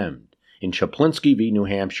condemned in Chaplinsky v. New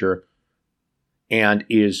Hampshire, and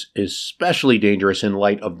is especially dangerous in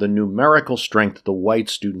light of the numerical strength of the white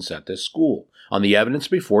students at this school. On the evidence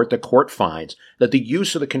before it, the court finds that the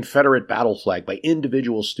use of the Confederate battle flag by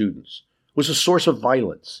individual students was a source of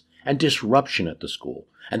violence and disruption at the school,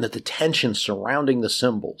 and that the tensions surrounding the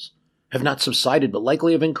symbols have not subsided but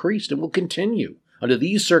likely have increased and will continue. Under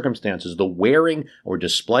these circumstances, the wearing or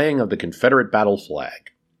displaying of the Confederate battle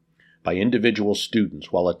flag by individual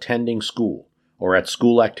students while attending school or at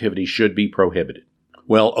school activities should be prohibited.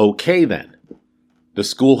 Well, okay then. The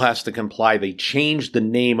school has to comply. They changed the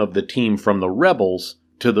name of the team from the Rebels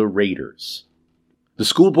to the Raiders. The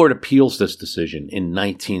school board appeals this decision in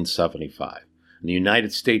 1975. And the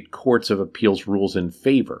United States Courts of Appeals rules in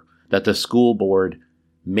favor that the school board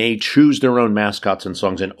may choose their own mascots and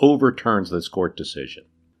songs and overturns this court decision.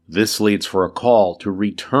 This leads for a call to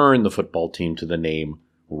return the football team to the name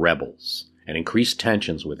Rebels and increase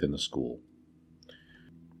tensions within the school.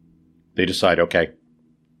 They decide, okay,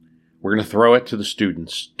 we're going to throw it to the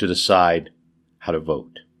students to decide how to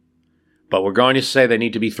vote. But we're going to say they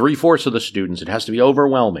need to be 3/4 of the students. It has to be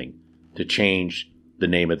overwhelming to change the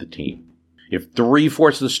name of the team. If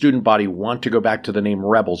 3/4 of the student body want to go back to the name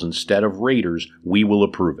Rebels instead of Raiders, we will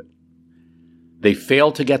approve it. They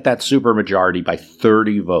failed to get that supermajority by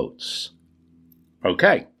 30 votes.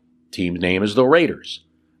 Okay, team's name is the Raiders.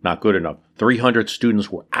 Not good enough. 300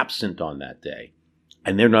 students were absent on that day,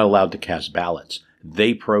 and they're not allowed to cast ballots.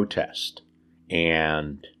 They protest,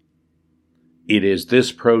 and it is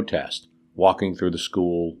this protest walking through the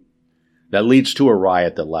school that leads to a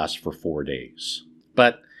riot that lasts for 4 days.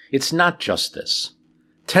 But it's not just this.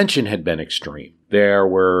 Tension had been extreme. There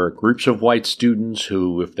were groups of white students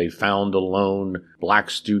who, if they found a lone black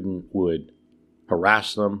student, would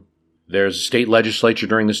harass them. There's a state legislature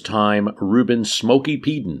during this time, Reuben Smokey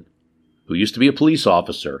Peden, who used to be a police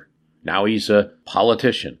officer. Now he's a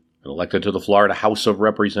politician and elected to the Florida House of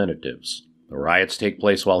Representatives. The riots take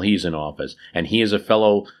place while he's in office, and he is a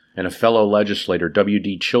fellow legislator,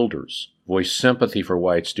 W.D. Childers, voiced sympathy for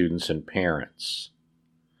white students and parents.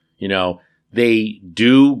 You know, they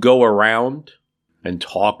do go around and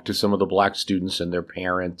talk to some of the black students and their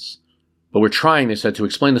parents. But we're trying, they said, to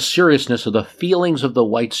explain the seriousness of the feelings of the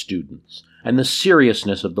white students and the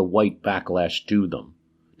seriousness of the white backlash to them.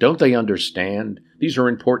 Don't they understand? These are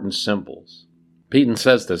important symbols. Peden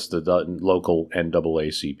says this to the local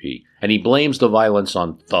NAACP, and he blames the violence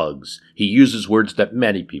on thugs. He uses words that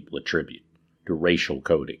many people attribute to racial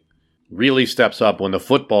coding. Really steps up when the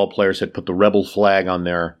football players had put the rebel flag on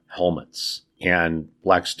their helmets, and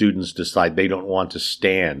black students decide they don't want to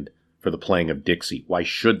stand for the playing of Dixie. Why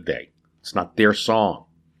should they? It's not their song.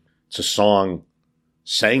 It's a song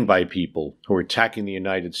sang by people who are attacking the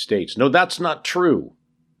United States. No, that's not true,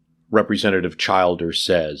 Representative Childers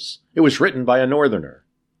says. It was written by a Northerner.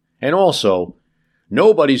 And also,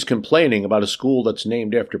 nobody's complaining about a school that's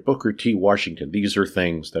named after Booker T. Washington. These are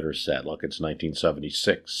things that are said. Look, it's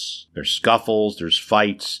 1976. There's scuffles, there's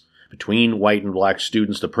fights between white and black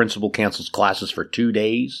students. The principal cancels classes for 2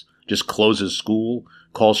 days, just closes school,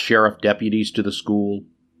 calls sheriff deputies to the school.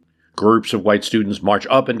 Groups of white students march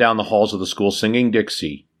up and down the halls of the school singing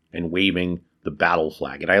Dixie and waving the battle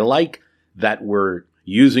flag. And I like that we're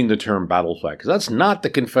using the term battle flag, because that's not the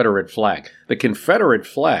Confederate flag. The Confederate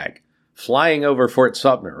flag flying over Fort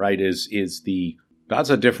Sumter, right, that's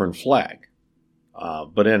a different flag.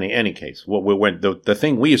 But in any case, the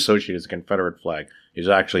thing we associate as the Confederate flag is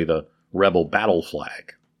actually the rebel battle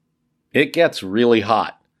flag. It gets really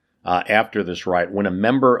hot after this riot when a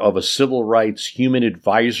member of a civil rights human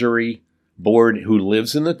advisory board who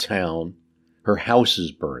lives in the town, her house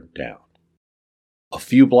is burned down. A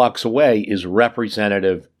few blocks away is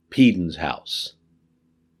Representative Peden's house.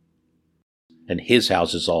 And his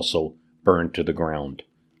house is also burned to the ground,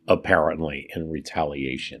 apparently in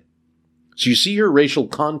retaliation. So you see your racial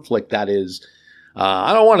conflict that is,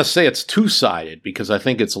 I don't want to say it's two-sided, because I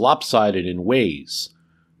think it's lopsided in ways,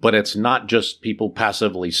 but it's not just people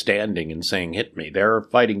passively standing and saying, hit me. They're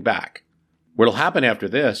fighting back. What'll happen after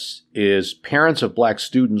this is parents of black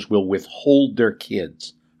students will withhold their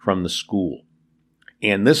kids from the school.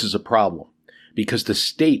 And this is a problem, because the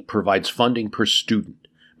state provides funding per student,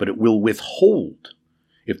 but it will withhold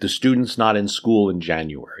if the student's not in school in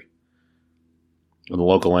January. And the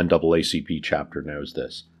local NAACP chapter knows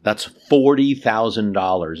this. That's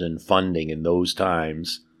 $40,000 in funding in those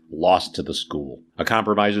times lost to the school. A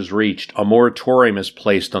compromise is reached. A moratorium is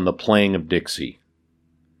placed on the playing of Dixie.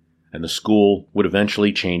 And the school would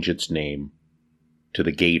eventually change its name to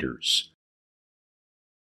the Gators.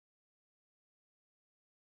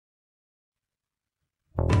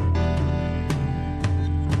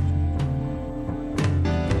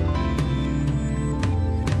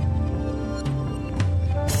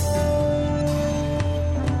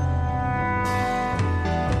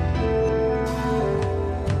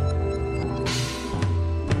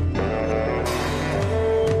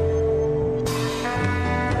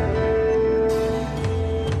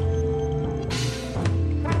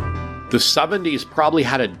 The 70s probably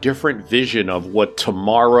had a different vision of what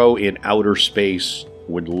tomorrow in outer space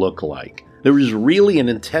would look like. There was really an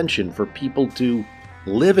intention for people to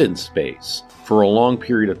live in space for a long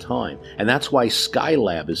period of time. And that's why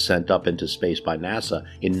Skylab is sent up into space by NASA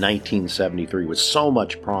in 1973 with so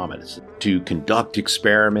much promise to conduct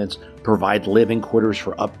experiments, provide living quarters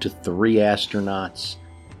for up to 3 astronauts,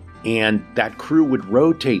 and that crew would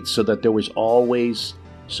rotate so that there was always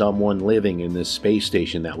someone living in this space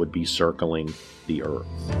station that would be circling the Earth.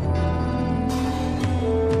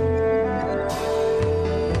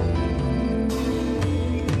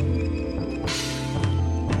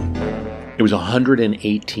 It was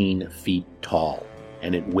 118 feet tall,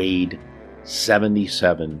 and it weighed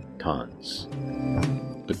 77 tons.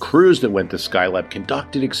 The crews that went to Skylab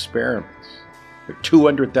conducted experiments. There were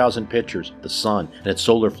 200,000 pictures of the sun and its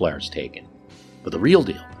solar flares taken. But the real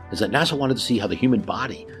deal is that NASA wanted to see how the human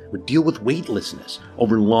body would deal with weightlessness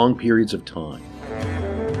over long periods of time.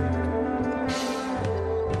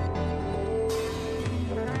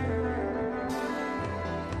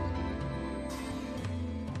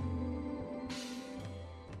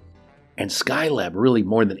 And Skylab, really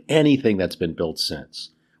more than anything that's been built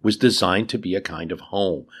since, was designed to be a kind of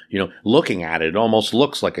home. Looking at it, it almost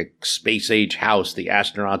looks like a space-age house. The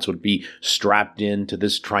astronauts would be strapped into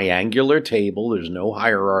this triangular table. There's no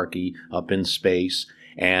hierarchy up in space.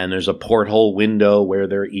 And there's a porthole window where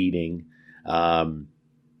they're eating.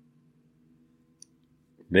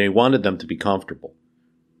 They wanted them to be comfortable.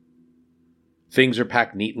 Things are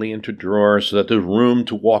packed neatly into drawers so that there's room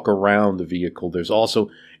to walk around the vehicle. There's also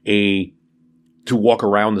to walk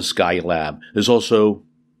around the Skylab. There's also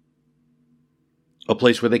a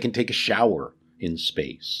place where they can take a shower in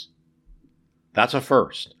space. That's a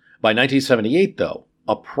first. By 1978, though,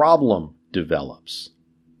 a problem develops.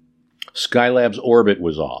 Skylab's orbit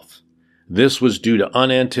was off. This was due to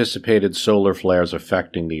unanticipated solar flares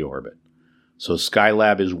affecting the orbit. So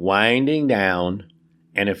Skylab is winding down,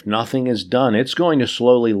 and if nothing is done, it's going to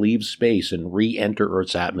slowly leave space and re-enter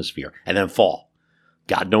Earth's atmosphere, and then fall,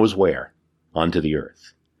 God knows where, onto the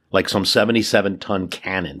Earth. Like some 77-ton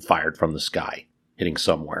cannon fired from the sky, hitting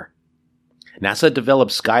somewhere. NASA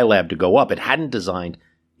developed Skylab to go up. It hadn't designed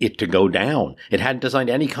it to go down. It hadn't designed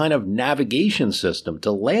any kind of navigation system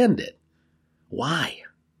to land it. Why?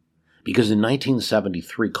 Because in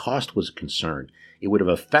 1973, cost was a concern. It would have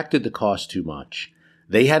affected the cost too much.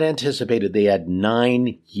 They had anticipated they had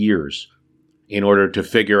 9 years in order to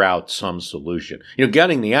figure out some solution.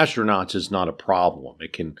 Getting the astronauts is not a problem.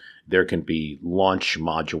 There can be launch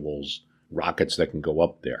modules, rockets that can go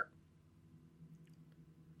up there.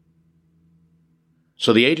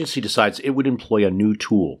 So the agency decides it would employ a new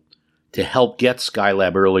tool to help get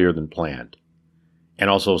Skylab earlier than planned, and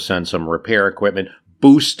also send some repair equipment,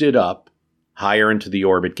 boost it up higher into the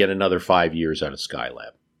orbit, get another 5 years out of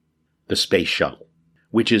Skylab. The Space Shuttle,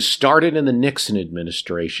 which is started in the Nixon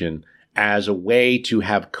administration as a way to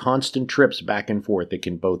have constant trips back and forth that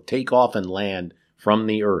can both take off and land from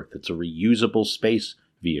the Earth. It's a reusable space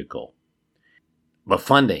vehicle. But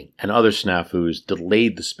funding and other snafus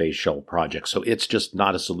delayed the Space Shuttle project, so it's just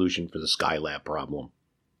not a solution for the Skylab problem.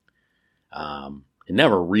 It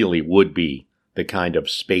never really would be the kind of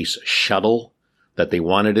space shuttle that they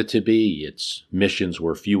wanted it to be. Its missions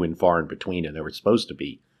were few and far in between, and there were supposed to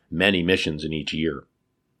be many missions in each year.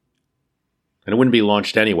 And it wouldn't be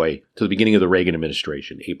launched anyway till the beginning of the Reagan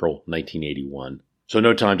administration, April 1981. So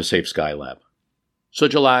no time to save Skylab. So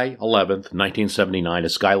July 11th, 1979,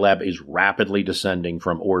 as Skylab is rapidly descending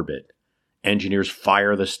from orbit, engineers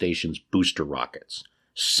fire the station's booster rockets,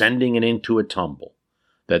 sending it into a tumble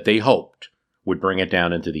that they hoped would bring it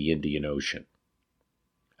down into the Indian Ocean.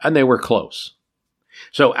 And they were close.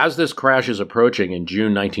 So as this crash is approaching in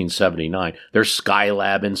June 1979, there's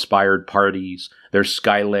Skylab-inspired parties, there's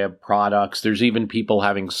Skylab products, there's even people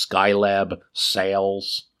having Skylab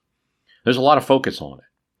sales. There's a lot of focus on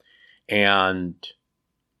it. And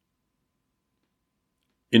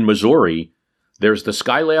in Missouri, there's the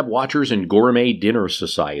Skylab Watchers and Gourmet Dinner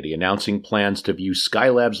Society announcing plans to view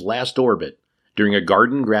Skylab's last orbit during a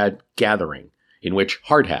garden gathering in which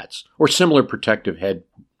hard hats or similar protective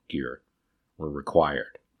headgear were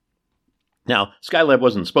required. Now, Skylab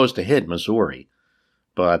wasn't supposed to hit Missouri,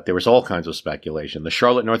 but there was all kinds of speculation. The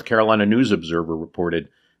Charlotte, North Carolina News Observer reported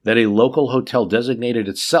that a local hotel designated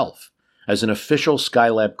itself as an official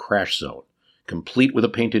Skylab crash zone, complete with a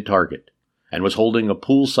painted target, and was holding a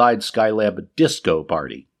poolside Skylab disco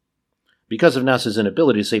party because of NASA's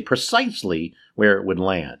inability to say precisely where it would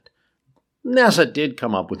land. NASA did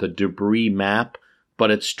come up with a debris map,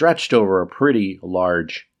 but it stretched over a pretty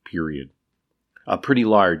large period. A pretty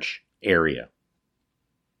large area.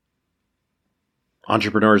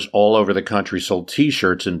 Entrepreneurs all over the country sold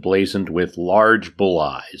t-shirts emblazoned with large bull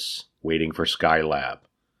eyes, waiting for Skylab.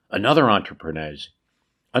 Another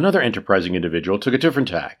enterprising individual took a different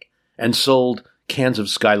tack and sold cans of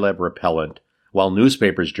Skylab repellent, while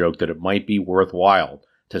newspapers joked that it might be worthwhile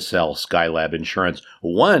to sell Skylab insurance.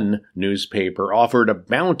 One newspaper offered a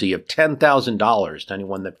bounty of $10,000 to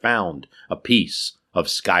anyone that found a piece of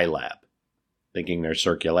Skylab, thinking their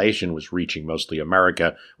circulation was reaching mostly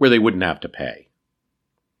America, where they wouldn't have to pay.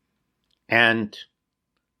 And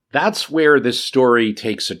that's where this story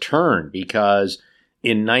takes a turn, because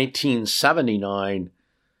in 1979,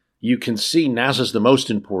 you can see NASA's the most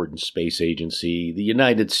important space agency. The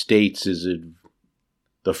United States is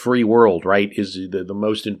the free world, right, is the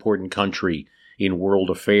most important country in world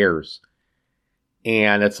affairs.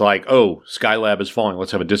 And it's like, oh, Skylab is falling.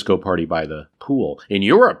 Let's have a disco party by the pool. In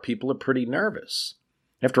Europe, people are pretty nervous.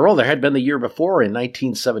 After all, there had been the year before, in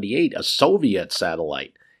 1978, a Soviet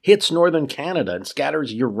satellite hits northern Canada and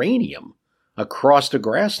scatters uranium across the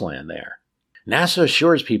grassland there. NASA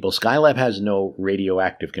assures people Skylab has no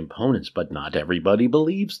radioactive components, but not everybody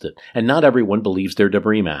believes it. And not everyone believes their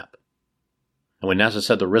debris map. And when NASA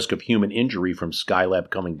said the risk of human injury from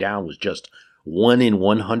Skylab coming down was just 1 in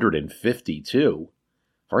 152,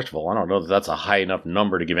 first of all, I don't know that that's a high enough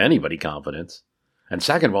number to give anybody confidence. And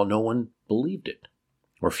second of all, no one believed it.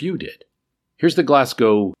 Or few did. Here's the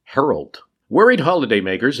Glasgow Herald. Worried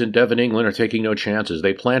holidaymakers in Devon, England are taking no chances.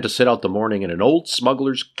 They plan to sit out the morning in an old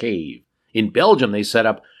smuggler's cave. In Belgium, they set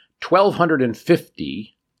up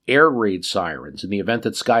 1,250 air raid sirens in the event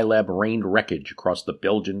that Skylab rained wreckage across the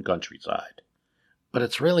Belgian countryside. But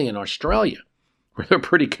it's really in Australia, where they're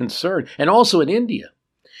pretty concerned, and also in India.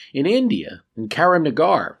 In India, in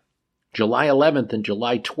Karimnagar, July 11th and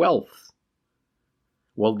July 12th.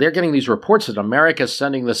 Well, they're getting these reports that America's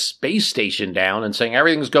sending the space station down and saying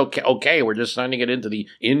everything's okay, we're just sending it into the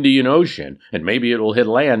Indian Ocean, and maybe it'll hit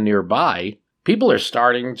land nearby. People are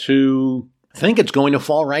starting to think it's going to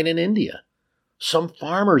fall right in India. Some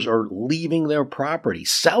farmers are leaving their property,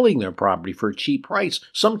 selling their property for a cheap price.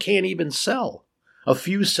 Some can't even sell. A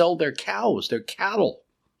few sell their cows, their cattle.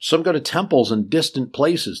 Some go to temples in distant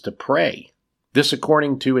places to pray. This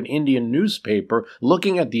according to an Indian newspaper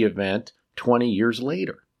looking at the event 20 years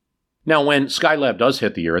later. Now, when Skylab does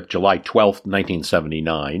hit the Earth, July 12th,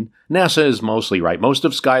 1979, NASA is mostly right. Most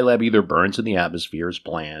of Skylab either burns in the atmosphere as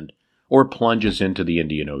planned or plunges into the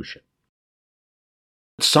Indian Ocean.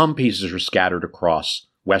 Some pieces are scattered across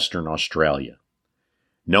Western Australia.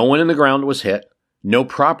 No one in the ground was hit. No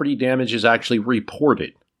property damage is actually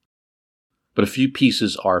reported. But a few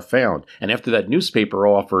pieces are found. And after that newspaper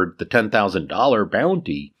offered the $10,000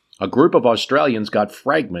 bounty, a group of Australians got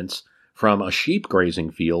fragments from a sheep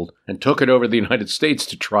grazing field and took it over to the United States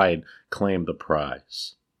to try and claim the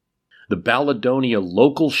prize. The Baladonia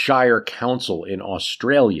Local Shire Council in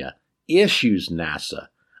Australia issues NASA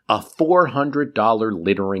a $400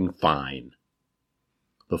 littering fine.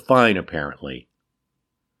 The fine, apparently,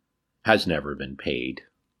 has never been paid.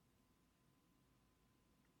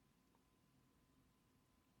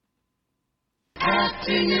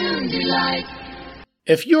 Afternoon Delight.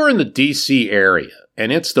 If you're in the D.C. area,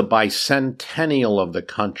 and it's the bicentennial of the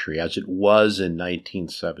country as it was in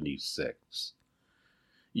 1976,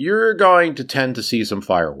 you're going to tend to see some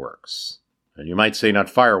fireworks. And you might say not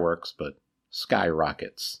fireworks, but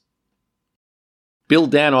skyrockets. Bill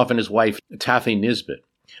Danoff and his wife, Taffy Nisbet,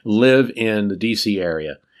 live in the D.C.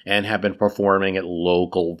 area and have been performing at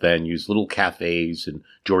local venues, little cafes in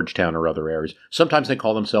Georgetown or other areas. Sometimes they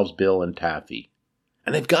call themselves Bill and Taffy.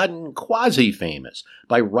 And they've gotten quasi-famous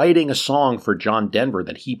by writing a song for John Denver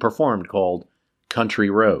that he performed called Country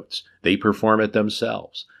Roads. They perform it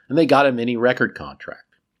themselves, and they got a mini record contract.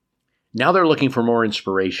 Now they're looking for more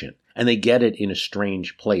inspiration, and they get it in a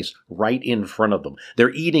strange place right in front of them. They're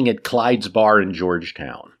eating at Clyde's Bar in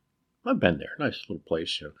Georgetown. I've been there. Nice little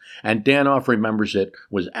place, you know. And Danoff remembers it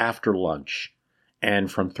was after lunch,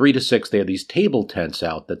 and from 3 to 6 they had these table tents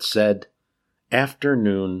out that said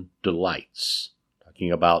Afternoon Delights.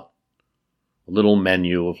 Talking about a little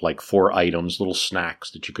menu of like 4 items, little snacks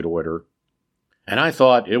that you could order. And I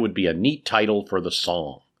thought it would be a neat title for the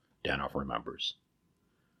song, Danoff remembers.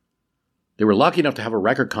 They were lucky enough to have a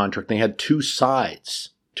record contract. They had 2 sides,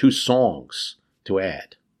 2 songs to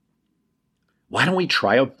add. Why don't we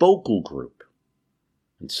try a vocal group?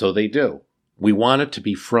 And so they do. We want it to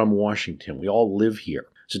be from Washington. We all live here.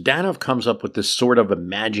 So Danoff comes up with this sort of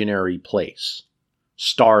imaginary place,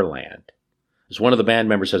 Starland. As one of the band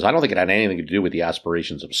members says, I don't think it had anything to do with the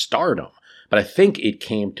aspirations of stardom, but I think it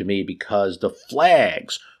came to me because the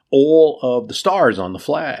flags, all of the stars on the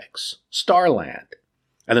flags, Starland,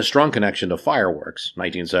 and the strong connection to fireworks,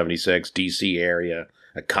 1976, D.C. area,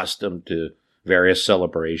 accustomed to various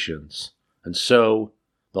celebrations. And so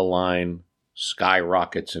the line,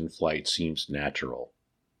 skyrockets in flight, seems natural.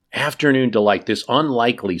 Afternoon Delight, this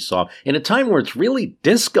unlikely song, in a time where it's really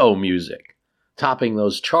disco music, topping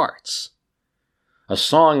those charts. A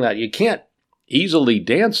song that you can't easily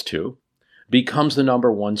dance to becomes the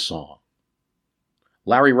number one song.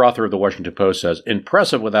 Larry Rother of the Washington Post says,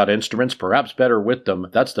 impressive without instruments, perhaps better with them.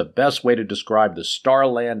 That's the best way to describe the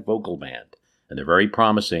Starland Vocal Band and their very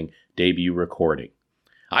promising debut recording.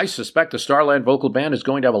 I suspect the Starland Vocal Band is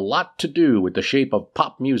going to have a lot to do with the shape of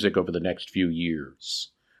pop music over the next few years.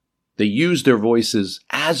 They use their voices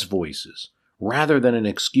as voices, rather than an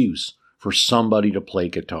excuse for somebody to play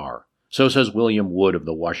guitar. So says William Wood of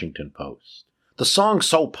the Washington Post. The song's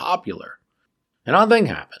so popular. An odd thing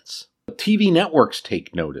happens. TV networks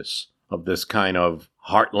take notice of this kind of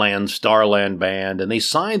Heartland, Starland band, and they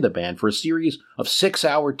signed the band for a series of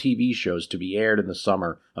 6-hour TV shows to be aired in the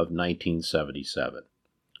summer of 1977.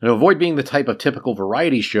 And to avoid being the type of typical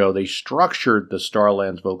variety show, they structured the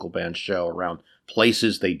Starland's Vocal Band show around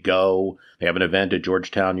places they go. They have an event at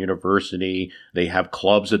Georgetown University. They have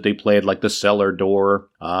clubs that they play at, like the Cellar Door.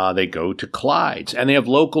 They go to Clyde's. And they have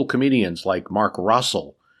local comedians like Mark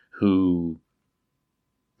Russell who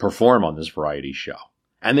perform on this variety show.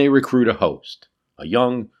 And they recruit a host, a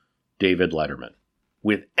young David Letterman.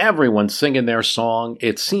 With everyone singing their song,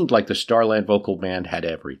 it seemed like the Starland Vocal Band had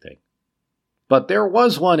everything. But there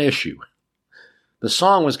was one issue. The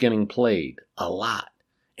song was getting played a lot,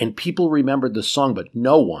 and people remembered the song, but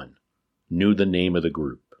no one knew the name of the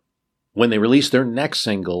group. When they released their next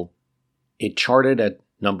single, it charted at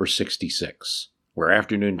number 66, where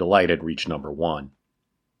Afternoon Delight had reached number 1.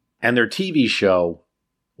 And their TV show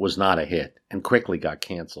was not a hit and quickly got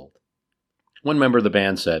canceled. One member of the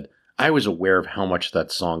band said, I was aware of how much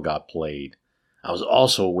that song got played. I was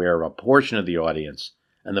also aware of a portion of the audience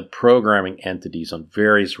and the programming entities on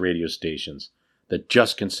various radio stations that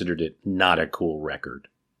just considered it not a cool record.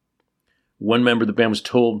 One member of the band was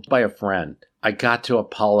told by a friend, I got to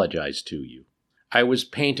apologize to you. I was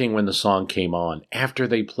painting when the song came on. After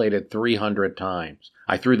they played it 300 times,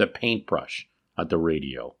 I threw the paintbrush at the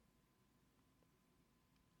radio.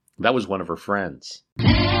 That was one of her friends.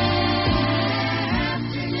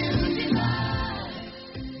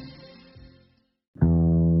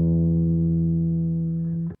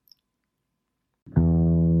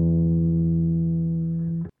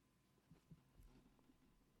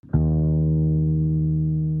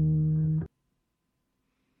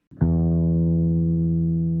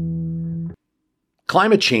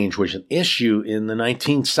 Climate change was an issue in the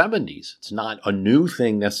 1970s. It's not a new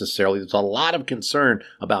thing necessarily. There's a lot of concern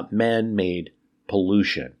about man-made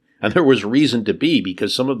pollution. And there was reason to be,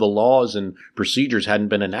 because some of the laws and procedures hadn't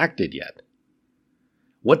been enacted yet.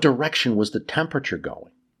 What direction was the temperature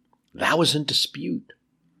going? That was in dispute,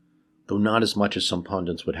 though not as much as some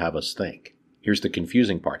pundits would have us think. Here's the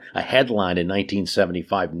confusing part. A headline in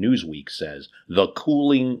 1975 Newsweek says, The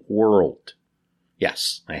Cooling World.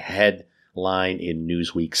 Yes, a headline in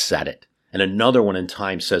Newsweek said it. And another one in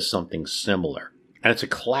Time says something similar. And it's a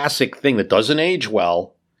classic thing that doesn't age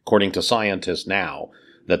well, according to scientists now,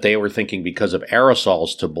 that they were thinking because of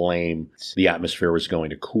aerosols to blame, the atmosphere was going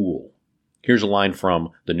to cool. Here's a line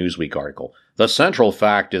from the Newsweek article. The central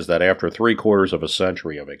fact is that after 3/4 of a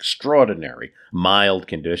century of extraordinary, mild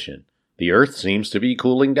condition, the Earth seems to be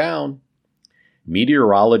cooling down.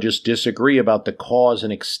 Meteorologists disagree about the cause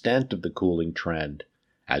and extent of the cooling trend,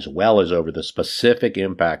 as well as over the specific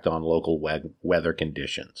impact on local weather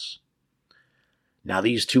conditions. Now,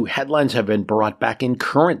 these two headlines have been brought back in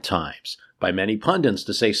current times by many pundits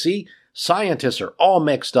to say, see, scientists are all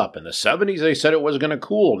mixed up. In the 70s, they said it was going to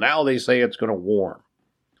cool. Now they say it's going to warm.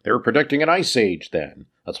 They were predicting an ice age then.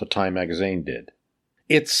 That's what Time magazine did.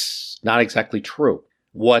 It's not exactly true.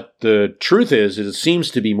 What the truth is it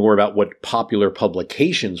seems to be more about what popular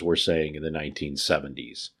publications were saying in the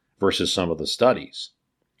 1970s versus some of the studies.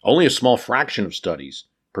 Only a small fraction of studies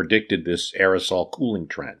predicted this aerosol cooling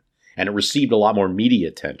trend, and it received a lot more media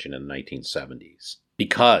attention in the 1970s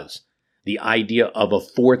because the idea of a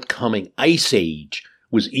forthcoming ice age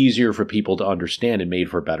was easier for people to understand and made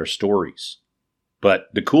for better stories. But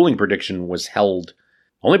the cooling prediction was held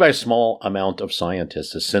only by a small amount of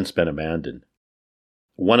scientists, has since been abandoned.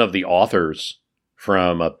 One of the authors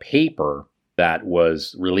from a paper that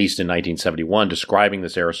was released in 1971 describing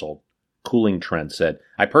this aerosol cooling trend said,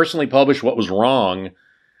 I personally published what was wrong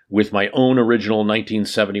with my own original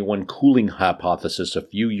 1971 cooling hypothesis a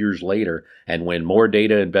few years later, and when more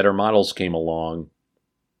data and better models came along,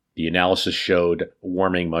 the analysis showed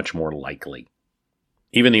warming much more likely.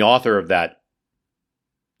 Even the author of that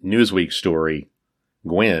Newsweek story,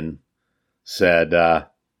 Gwynn, said,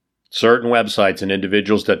 certain websites and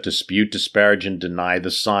individuals that dispute, disparage, and deny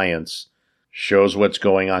the science shows what's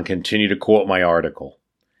going on. Continue to quote my article.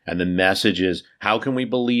 And the message is, how can we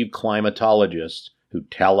believe climatologists who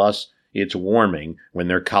tell us it's warming when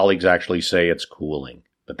their colleagues actually say it's cooling?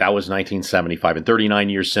 But that was 1975, and 39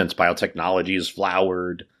 years since, biotechnology has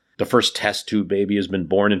flowered. The first test tube baby has been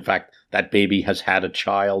born. In fact, that baby has had a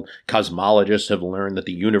child. Cosmologists have learned that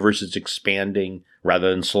the universe is expanding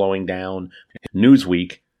rather than slowing down.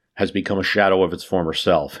 Newsweek has become a shadow of its former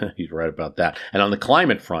self. He's right about that. And on the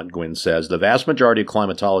climate front, Gwynn says, the vast majority of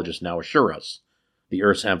climatologists now assure us the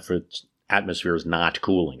Earth's atmosphere is not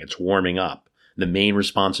cooling. It's warming up. The main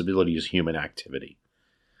responsibility is human activity.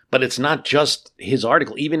 But it's not just his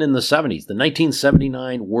article. Even in the 70s, the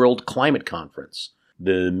 1979 World Climate Conference,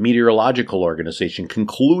 the meteorological organization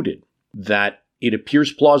concluded that it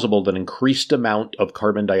appears plausible that increased amount of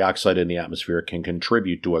carbon dioxide in the atmosphere can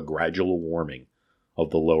contribute to a gradual warming of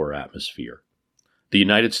the lower atmosphere. The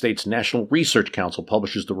United States National Research Council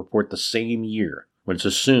publishes the report the same year, when it's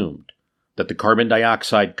assumed that the carbon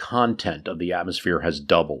dioxide content of the atmosphere has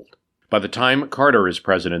doubled. By the time Carter is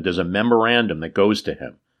president, there's a memorandum that goes to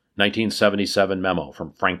him, 1977 memo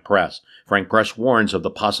from Frank Press. Frank Press warns of the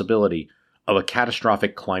possibility of a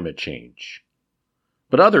catastrophic climate change.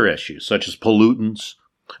 But other issues, such as pollutants,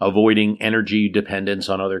 avoiding energy dependence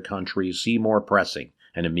on other countries, seem more pressing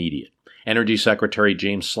and immediate. Energy Secretary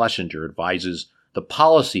James Schlesinger advises the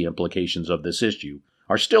policy implications of this issue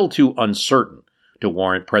are still too uncertain to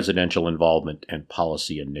warrant presidential involvement and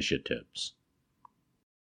policy initiatives.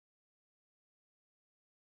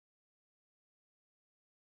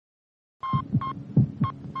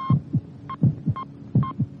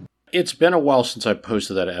 It's been a while since I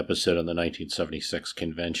posted that episode on the 1976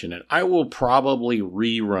 convention, and I will probably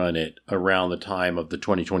rerun it around the time of the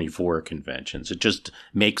 2024 conventions. It just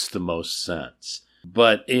makes the most sense.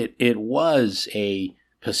 But it was a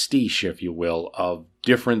pastiche, if you will, of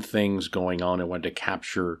different things going on and wanted to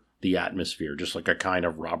capture the atmosphere, just like a kind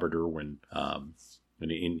of Robert Irwin,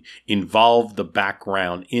 and involve the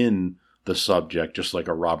background in the subject, just like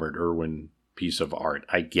a Robert Irwin piece of art,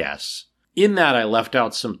 I guess. In that, I left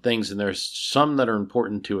out some things, and there's some that are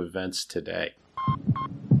important to events today.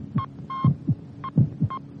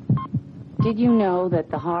 Did you know that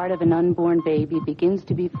the heart of an unborn baby begins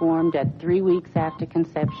to be formed at 3 weeks after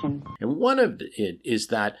conception? And one of it is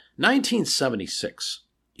that 1976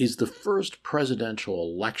 is the first presidential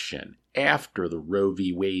election after the Roe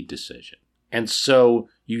v. Wade decision. And so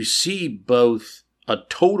you see both a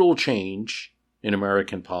total change in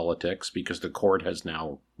American politics because the court has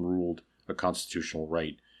now ruled a constitutional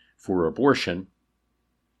right for abortion,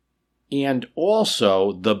 and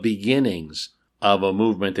also the beginnings of a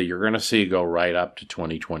movement that you're going to see go right up to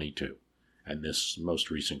 2022 and this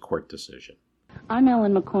most recent court decision. I'm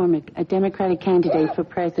Ellen McCormick, a Democratic candidate for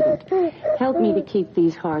president. Help me to keep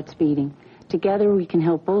these hearts beating. Together we can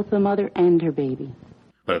help both the mother and her baby.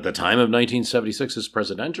 But at the time of 1976's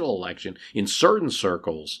presidential election, in certain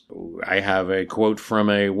circles, I have a quote from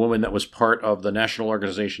a woman that was part of the National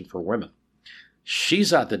Organization for Women.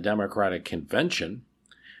 She's at the Democratic convention.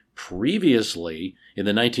 Previously, in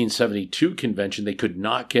the 1972 convention, they could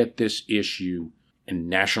not get this issue, and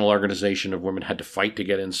National Organization of Women had to fight to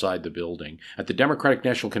get inside the building. At the Democratic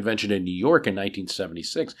National Convention in New York in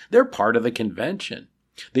 1976, they're part of the convention.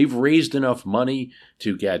 They've raised enough money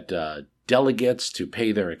to get delegates to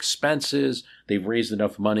pay their expenses. They've raised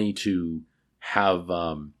enough money to have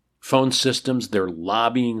phone systems. They're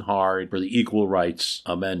lobbying hard for the Equal Rights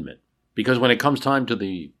Amendment. Because when it comes time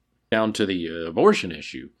down to the abortion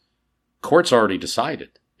issue, court's already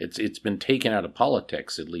decided. It's been taken out of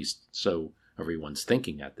politics, at least so everyone's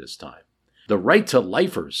thinking at this time. The Right to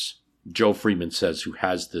Lifers, Joe Freeman says, who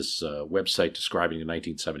has this website describing the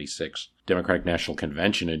 1976 Democratic National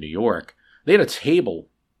Convention in New York, they had a table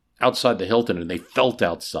outside the Hilton, and they felt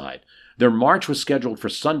outside. Their march was scheduled for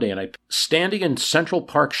Sunday, and standing in Central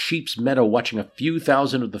Park Sheep's Meadow watching a few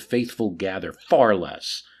thousand of the faithful gather, far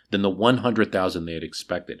less than the 100,000 they had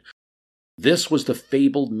expected. This was the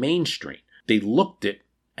fabled Main Street. They looked it,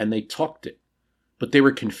 and they talked it. But they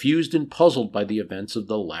were confused and puzzled by the events of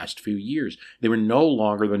the last few years. They were no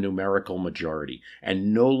longer the numerical majority,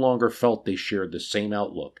 and no longer felt they shared the same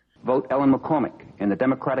outlook. Vote Ellen McCormick in the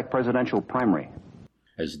Democratic presidential primary.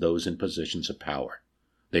 As those in positions of power.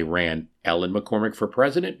 They ran Ellen McCormick for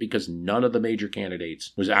president because none of the major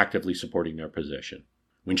candidates was actively supporting their position.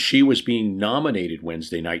 When she was being nominated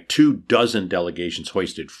Wednesday night, 24 delegations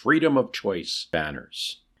hoisted freedom of choice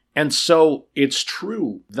banners. And so it's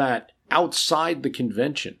true that outside the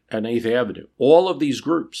convention at 8th Avenue, all of these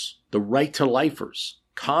groups, the Right to Lifers,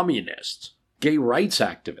 communists, gay rights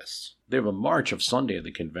activists, they have a march of Sunday at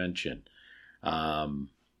the convention.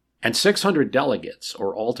 And 600 delegates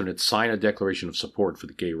or alternates sign a declaration of support for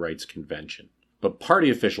the Gay Rights Convention. But party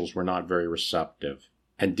officials were not very receptive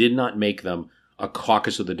and did not make them a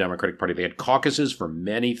caucus of the Democratic Party. They had caucuses for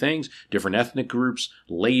many things, different ethnic groups,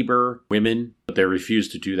 labor, women, but they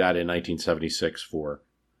refused to do that in 1976 for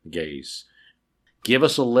gays. Give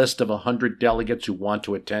us a list of 100 delegates who want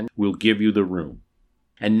to attend. We'll give you the room.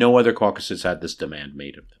 And no other caucuses had this demand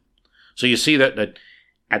made of them. So you see that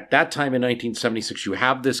at that time in 1976, you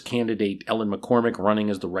have this candidate, Ellen McCormick, running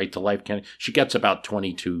as the Right to Life candidate. She gets about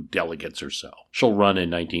 22 delegates or so. She'll run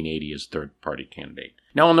in 1980 as third-party candidate.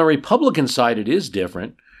 Now, on the Republican side, it is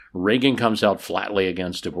different. Reagan comes out flatly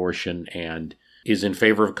against abortion and is in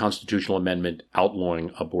favor of a constitutional amendment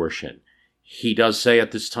outlawing abortion. He does say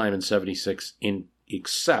at this time in 76,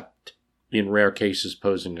 except in rare cases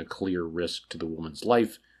posing a clear risk to the woman's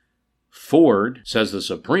life. Ford says the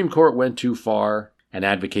Supreme Court went too far and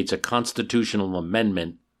advocates a constitutional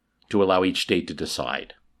amendment to allow each state to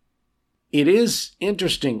decide. It is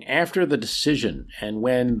interesting, after the decision and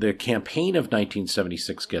when the campaign of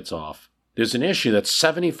 1976 gets off, there's an issue that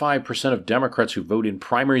 75% of Democrats who vote in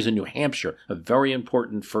primaries in New Hampshire, a very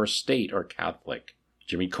important first state, are Catholic.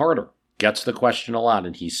 Jimmy Carter gets the question a lot,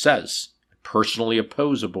 and he says, I personally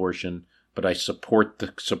oppose abortion, but I support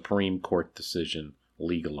the Supreme Court decision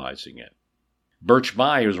legalizing it. Birch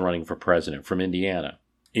Bayh, who's running for president from Indiana,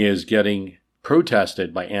 is getting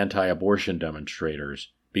protested by anti-abortion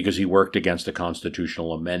demonstrators because he worked against a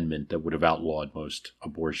constitutional amendment that would have outlawed most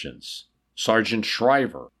abortions. Sergeant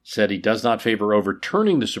Shriver said he does not favor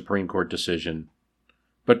overturning the Supreme Court decision,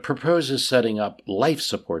 but proposes setting up life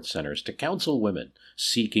support centers to counsel women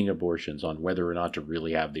seeking abortions on whether or not to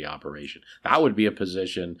really have the operation. That would be a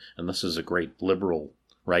position, and this is a great liberal,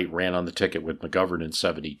 right, ran on the ticket with McGovern in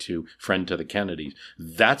 72, friend to the Kennedys.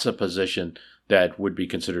 That's a position that would be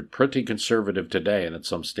considered pretty conservative today and that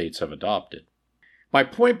some states have adopted. My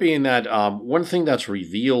point being that one thing that's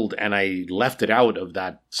revealed, and I left it out of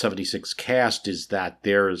that 76 cast, is that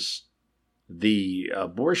there's the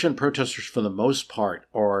abortion protesters, for the most part,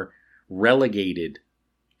 are relegated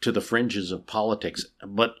to the fringes of politics.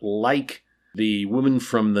 But like the woman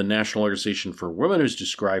from the National Organization for Women who's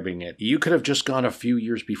describing it, you could have just gone a few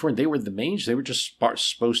years before, and they were the mains. They were just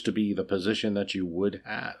supposed to be the position that you would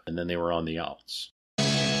have, and then they were on the outs.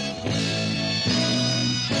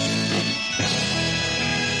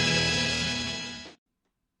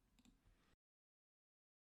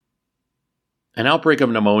 An outbreak of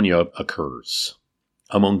pneumonia occurs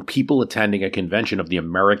among people attending a convention of the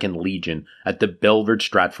American Legion at the Belvedere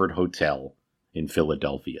Stratford Hotel in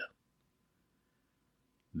Philadelphia.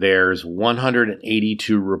 There's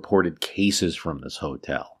 182 reported cases from this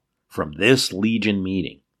hotel, from this Legion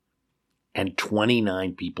meeting, and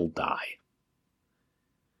 29 people die.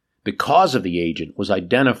 The cause of the agent was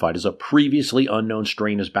identified as a previously unknown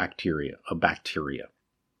strain of bacteria,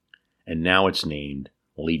 and now it's named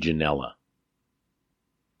Legionella.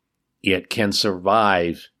 It can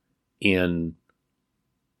survive in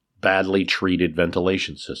badly treated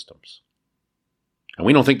ventilation systems. And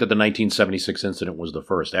we don't think that the 1976 incident was the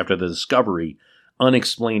first. After the discovery,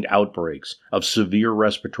 unexplained outbreaks of severe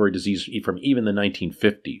respiratory disease from even the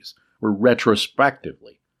 1950s were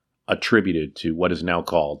retrospectively attributed to what is now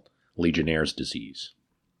called Legionnaire's disease.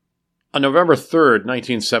 On November 3rd,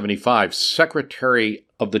 1975, Secretary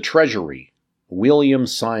of the Treasury, William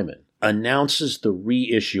Simon, announces the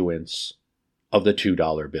reissuance of the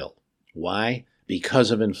 $2 bill. Why? Because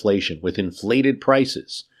of inflation. With inflated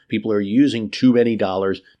prices, people are using too many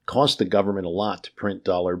dollars. It costs the government a lot to print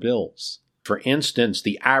dollar bills. For instance,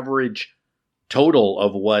 the average total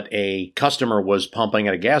of what a customer was pumping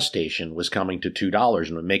at a gas station was coming to $2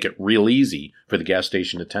 and would make it real easy for the gas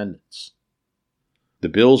station attendants. The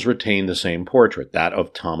bills retain the same portrait, that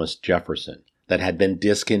of Thomas Jefferson, that had been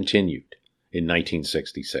discontinued in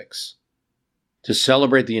 1966. To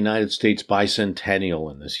celebrate the United States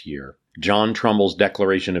bicentennial in this year, John Trumbull's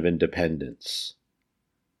Declaration of Independence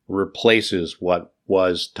replaces what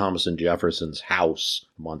was Thomas and Jefferson's house,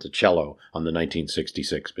 Monticello, on the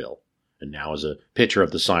 1966 bill, and now is a picture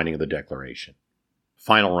of the signing of the Declaration.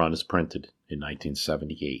 Final run is printed in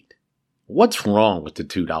 1978. What's wrong with the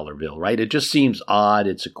 $2 bill, right? It just seems odd.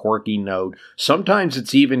 It's a quirky note. Sometimes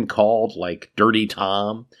it's even called, like, Dirty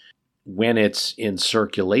Tom. When it's in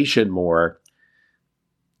circulation more,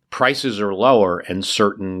 prices are lower and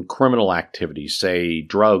certain criminal activities, say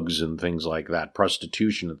drugs and things like that,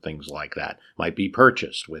 prostitution and things like that, might be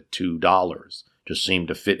purchased with $2. Just seem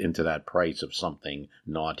to fit into that price of something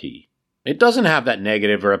naughty. It doesn't have that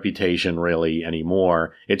negative reputation really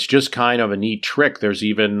anymore. It's just kind of a neat trick. There's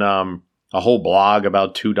even a whole blog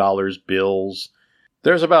about $2 bills.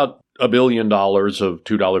 There's about $1 billion of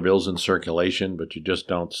 $2 bills in circulation, but you just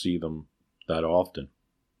don't see them that often.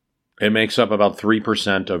 It makes up about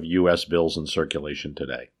 3% of U.S. bills in circulation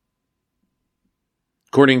today.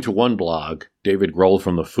 According to one blog, David Grohl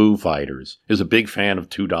from the Foo Fighters is a big fan of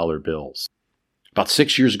 $2 bills. About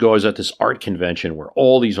 6 years ago, I was at this art convention where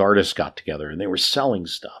all these artists got together and they were selling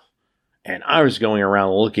stuff. And I was going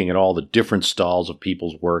around looking at all the different stalls of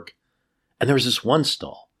people's work. And there was this one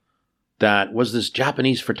stall that was this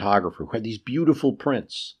Japanese photographer who had these beautiful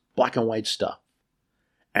prints, black and white stuff.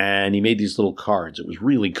 And he made these little cards. It was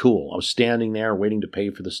really cool. I was standing there waiting to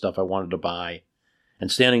pay for the stuff I wanted to buy.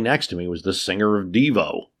 And standing next to me was the singer of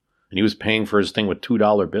Devo. And he was paying for his thing with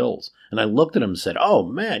 $2 bills. And I looked at him and said, "Oh,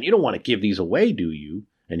 man, you don't want to give these away, do you?"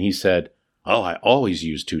 And he said, "Oh, I always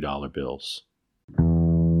use $2 bills."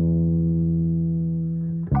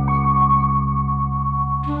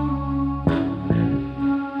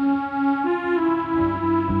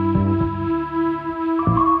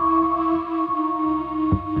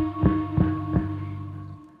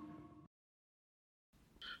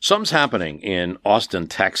 Something's happening in Austin,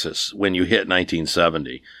 Texas when you hit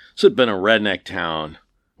 1970. This had been a redneck town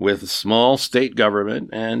with a small state government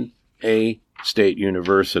and a state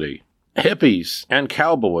university. Hippies and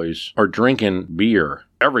cowboys are drinking beer.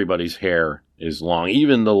 Everybody's hair is long.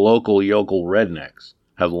 Even the local yokel rednecks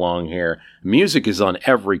have long hair. Music is on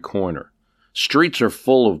every corner. Streets are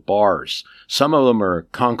full of bars. Some of them are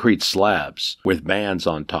concrete slabs with bands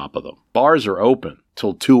on top of them. Bars are open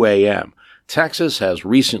till 2 a.m. Texas has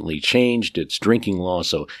recently changed its drinking law,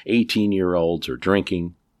 so 18-year-olds are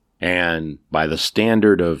drinking. And by the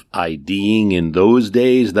standard of IDing in those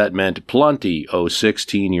days, that meant plenty of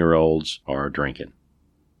 16-year-olds are drinking.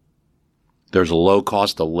 There's a low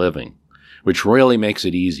cost of living, which really makes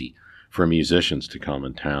it easy for musicians to come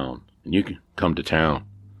in town. And you can come to town.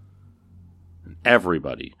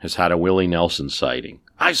 Everybody has had a Willie Nelson sighting.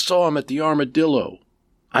 I saw him at the Armadillo.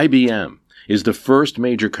 IBM is the first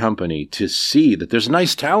major company to see that there's a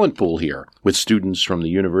nice talent pool here with students from the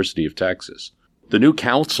University of Texas. The new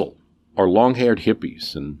council are long-haired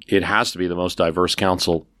hippies, and it has to be the most diverse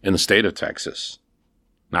council in the state of Texas.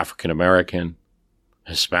 African-American,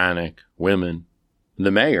 Hispanic, women.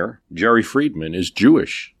 The mayor, Jerry Friedman, is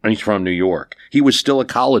Jewish, and he's from New York. He was still a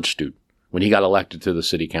college student when he got elected to the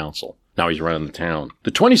city council. Now he's running the town.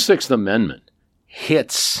 The 26th Amendment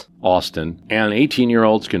hits Austin, and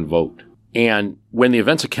 18-year-olds can vote. And when the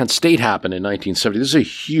events of Kent State happened in 1970, this is a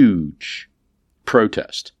huge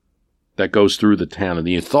protest that goes through the town. And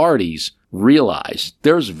the authorities realize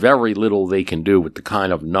there's very little they can do with the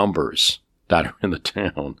kind of numbers that are in the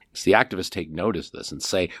town. So the activists take notice of this and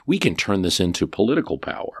say, we can turn this into political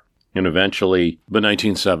power. And eventually, by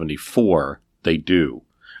 1974, they do.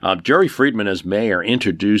 Jerry Friedman, as mayor,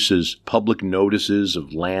 introduces public notices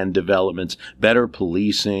of land developments, better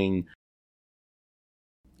policing.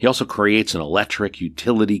 He also creates an electric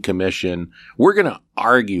utility commission. We're going to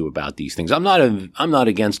argue about these things. I'm not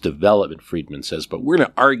against development, Friedman says, but we're going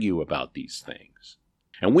to argue about these things.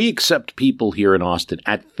 And we accept people here in Austin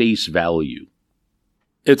at face value.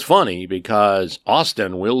 It's funny because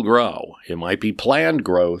Austin will grow. It might be planned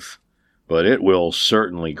growth, but it will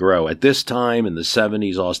certainly grow. At this time in the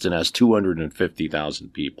 70s, Austin has 250,000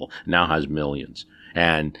 people, now has millions.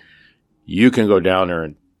 And you can go down there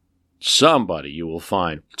and somebody you will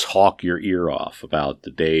find talk your ear off about the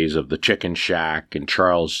days of the Chicken Shack and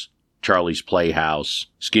Charlie's Playhouse,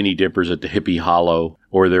 Skinny Dippers at the Hippie Hollow,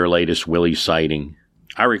 or their latest Willie sighting.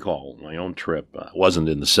 I recall my own trip, wasn't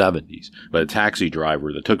in the 70s, but a taxi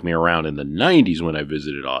driver that took me around in the 90s when I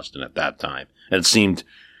visited Austin at that time. And it seemed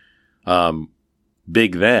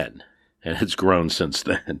big then, and it's grown since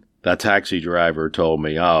then. That taxi driver told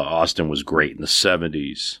me, Austin was great in the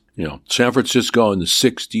 70s. You know, San Francisco in the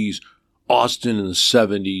 60s, Austin in the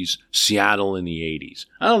 70s, Seattle in the 80s.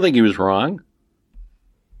 I don't think he was wrong.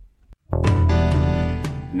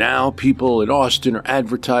 Now people in Austin are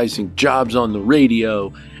advertising jobs on the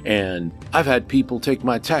radio, and I've had people take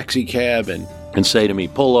my taxi cab and say to me,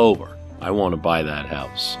 pull over. I want to buy that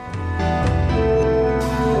house.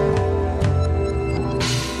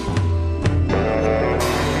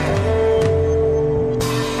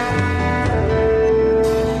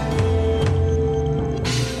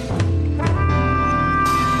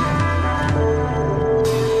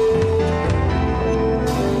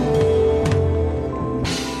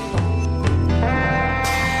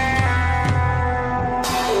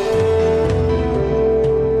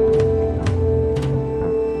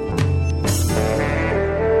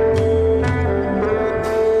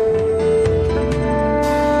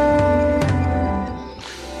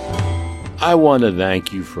 I want to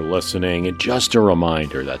thank you for listening, and just a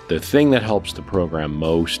reminder that the thing that helps the program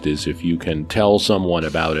most is if you can tell someone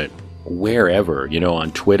about it wherever.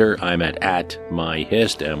 On Twitter, I'm at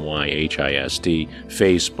 @myhist, MYHIST,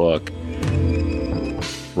 Facebook.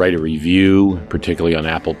 Write a review, particularly on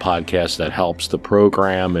Apple Podcasts. That helps the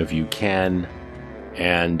program if you can.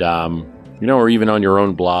 And, or even on your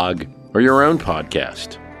own blog or your own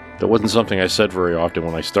podcast. That wasn't something I said very often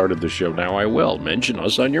when I started the show. Now I will. Mention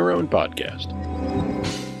us on your own podcast.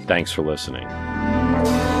 Thanks for listening.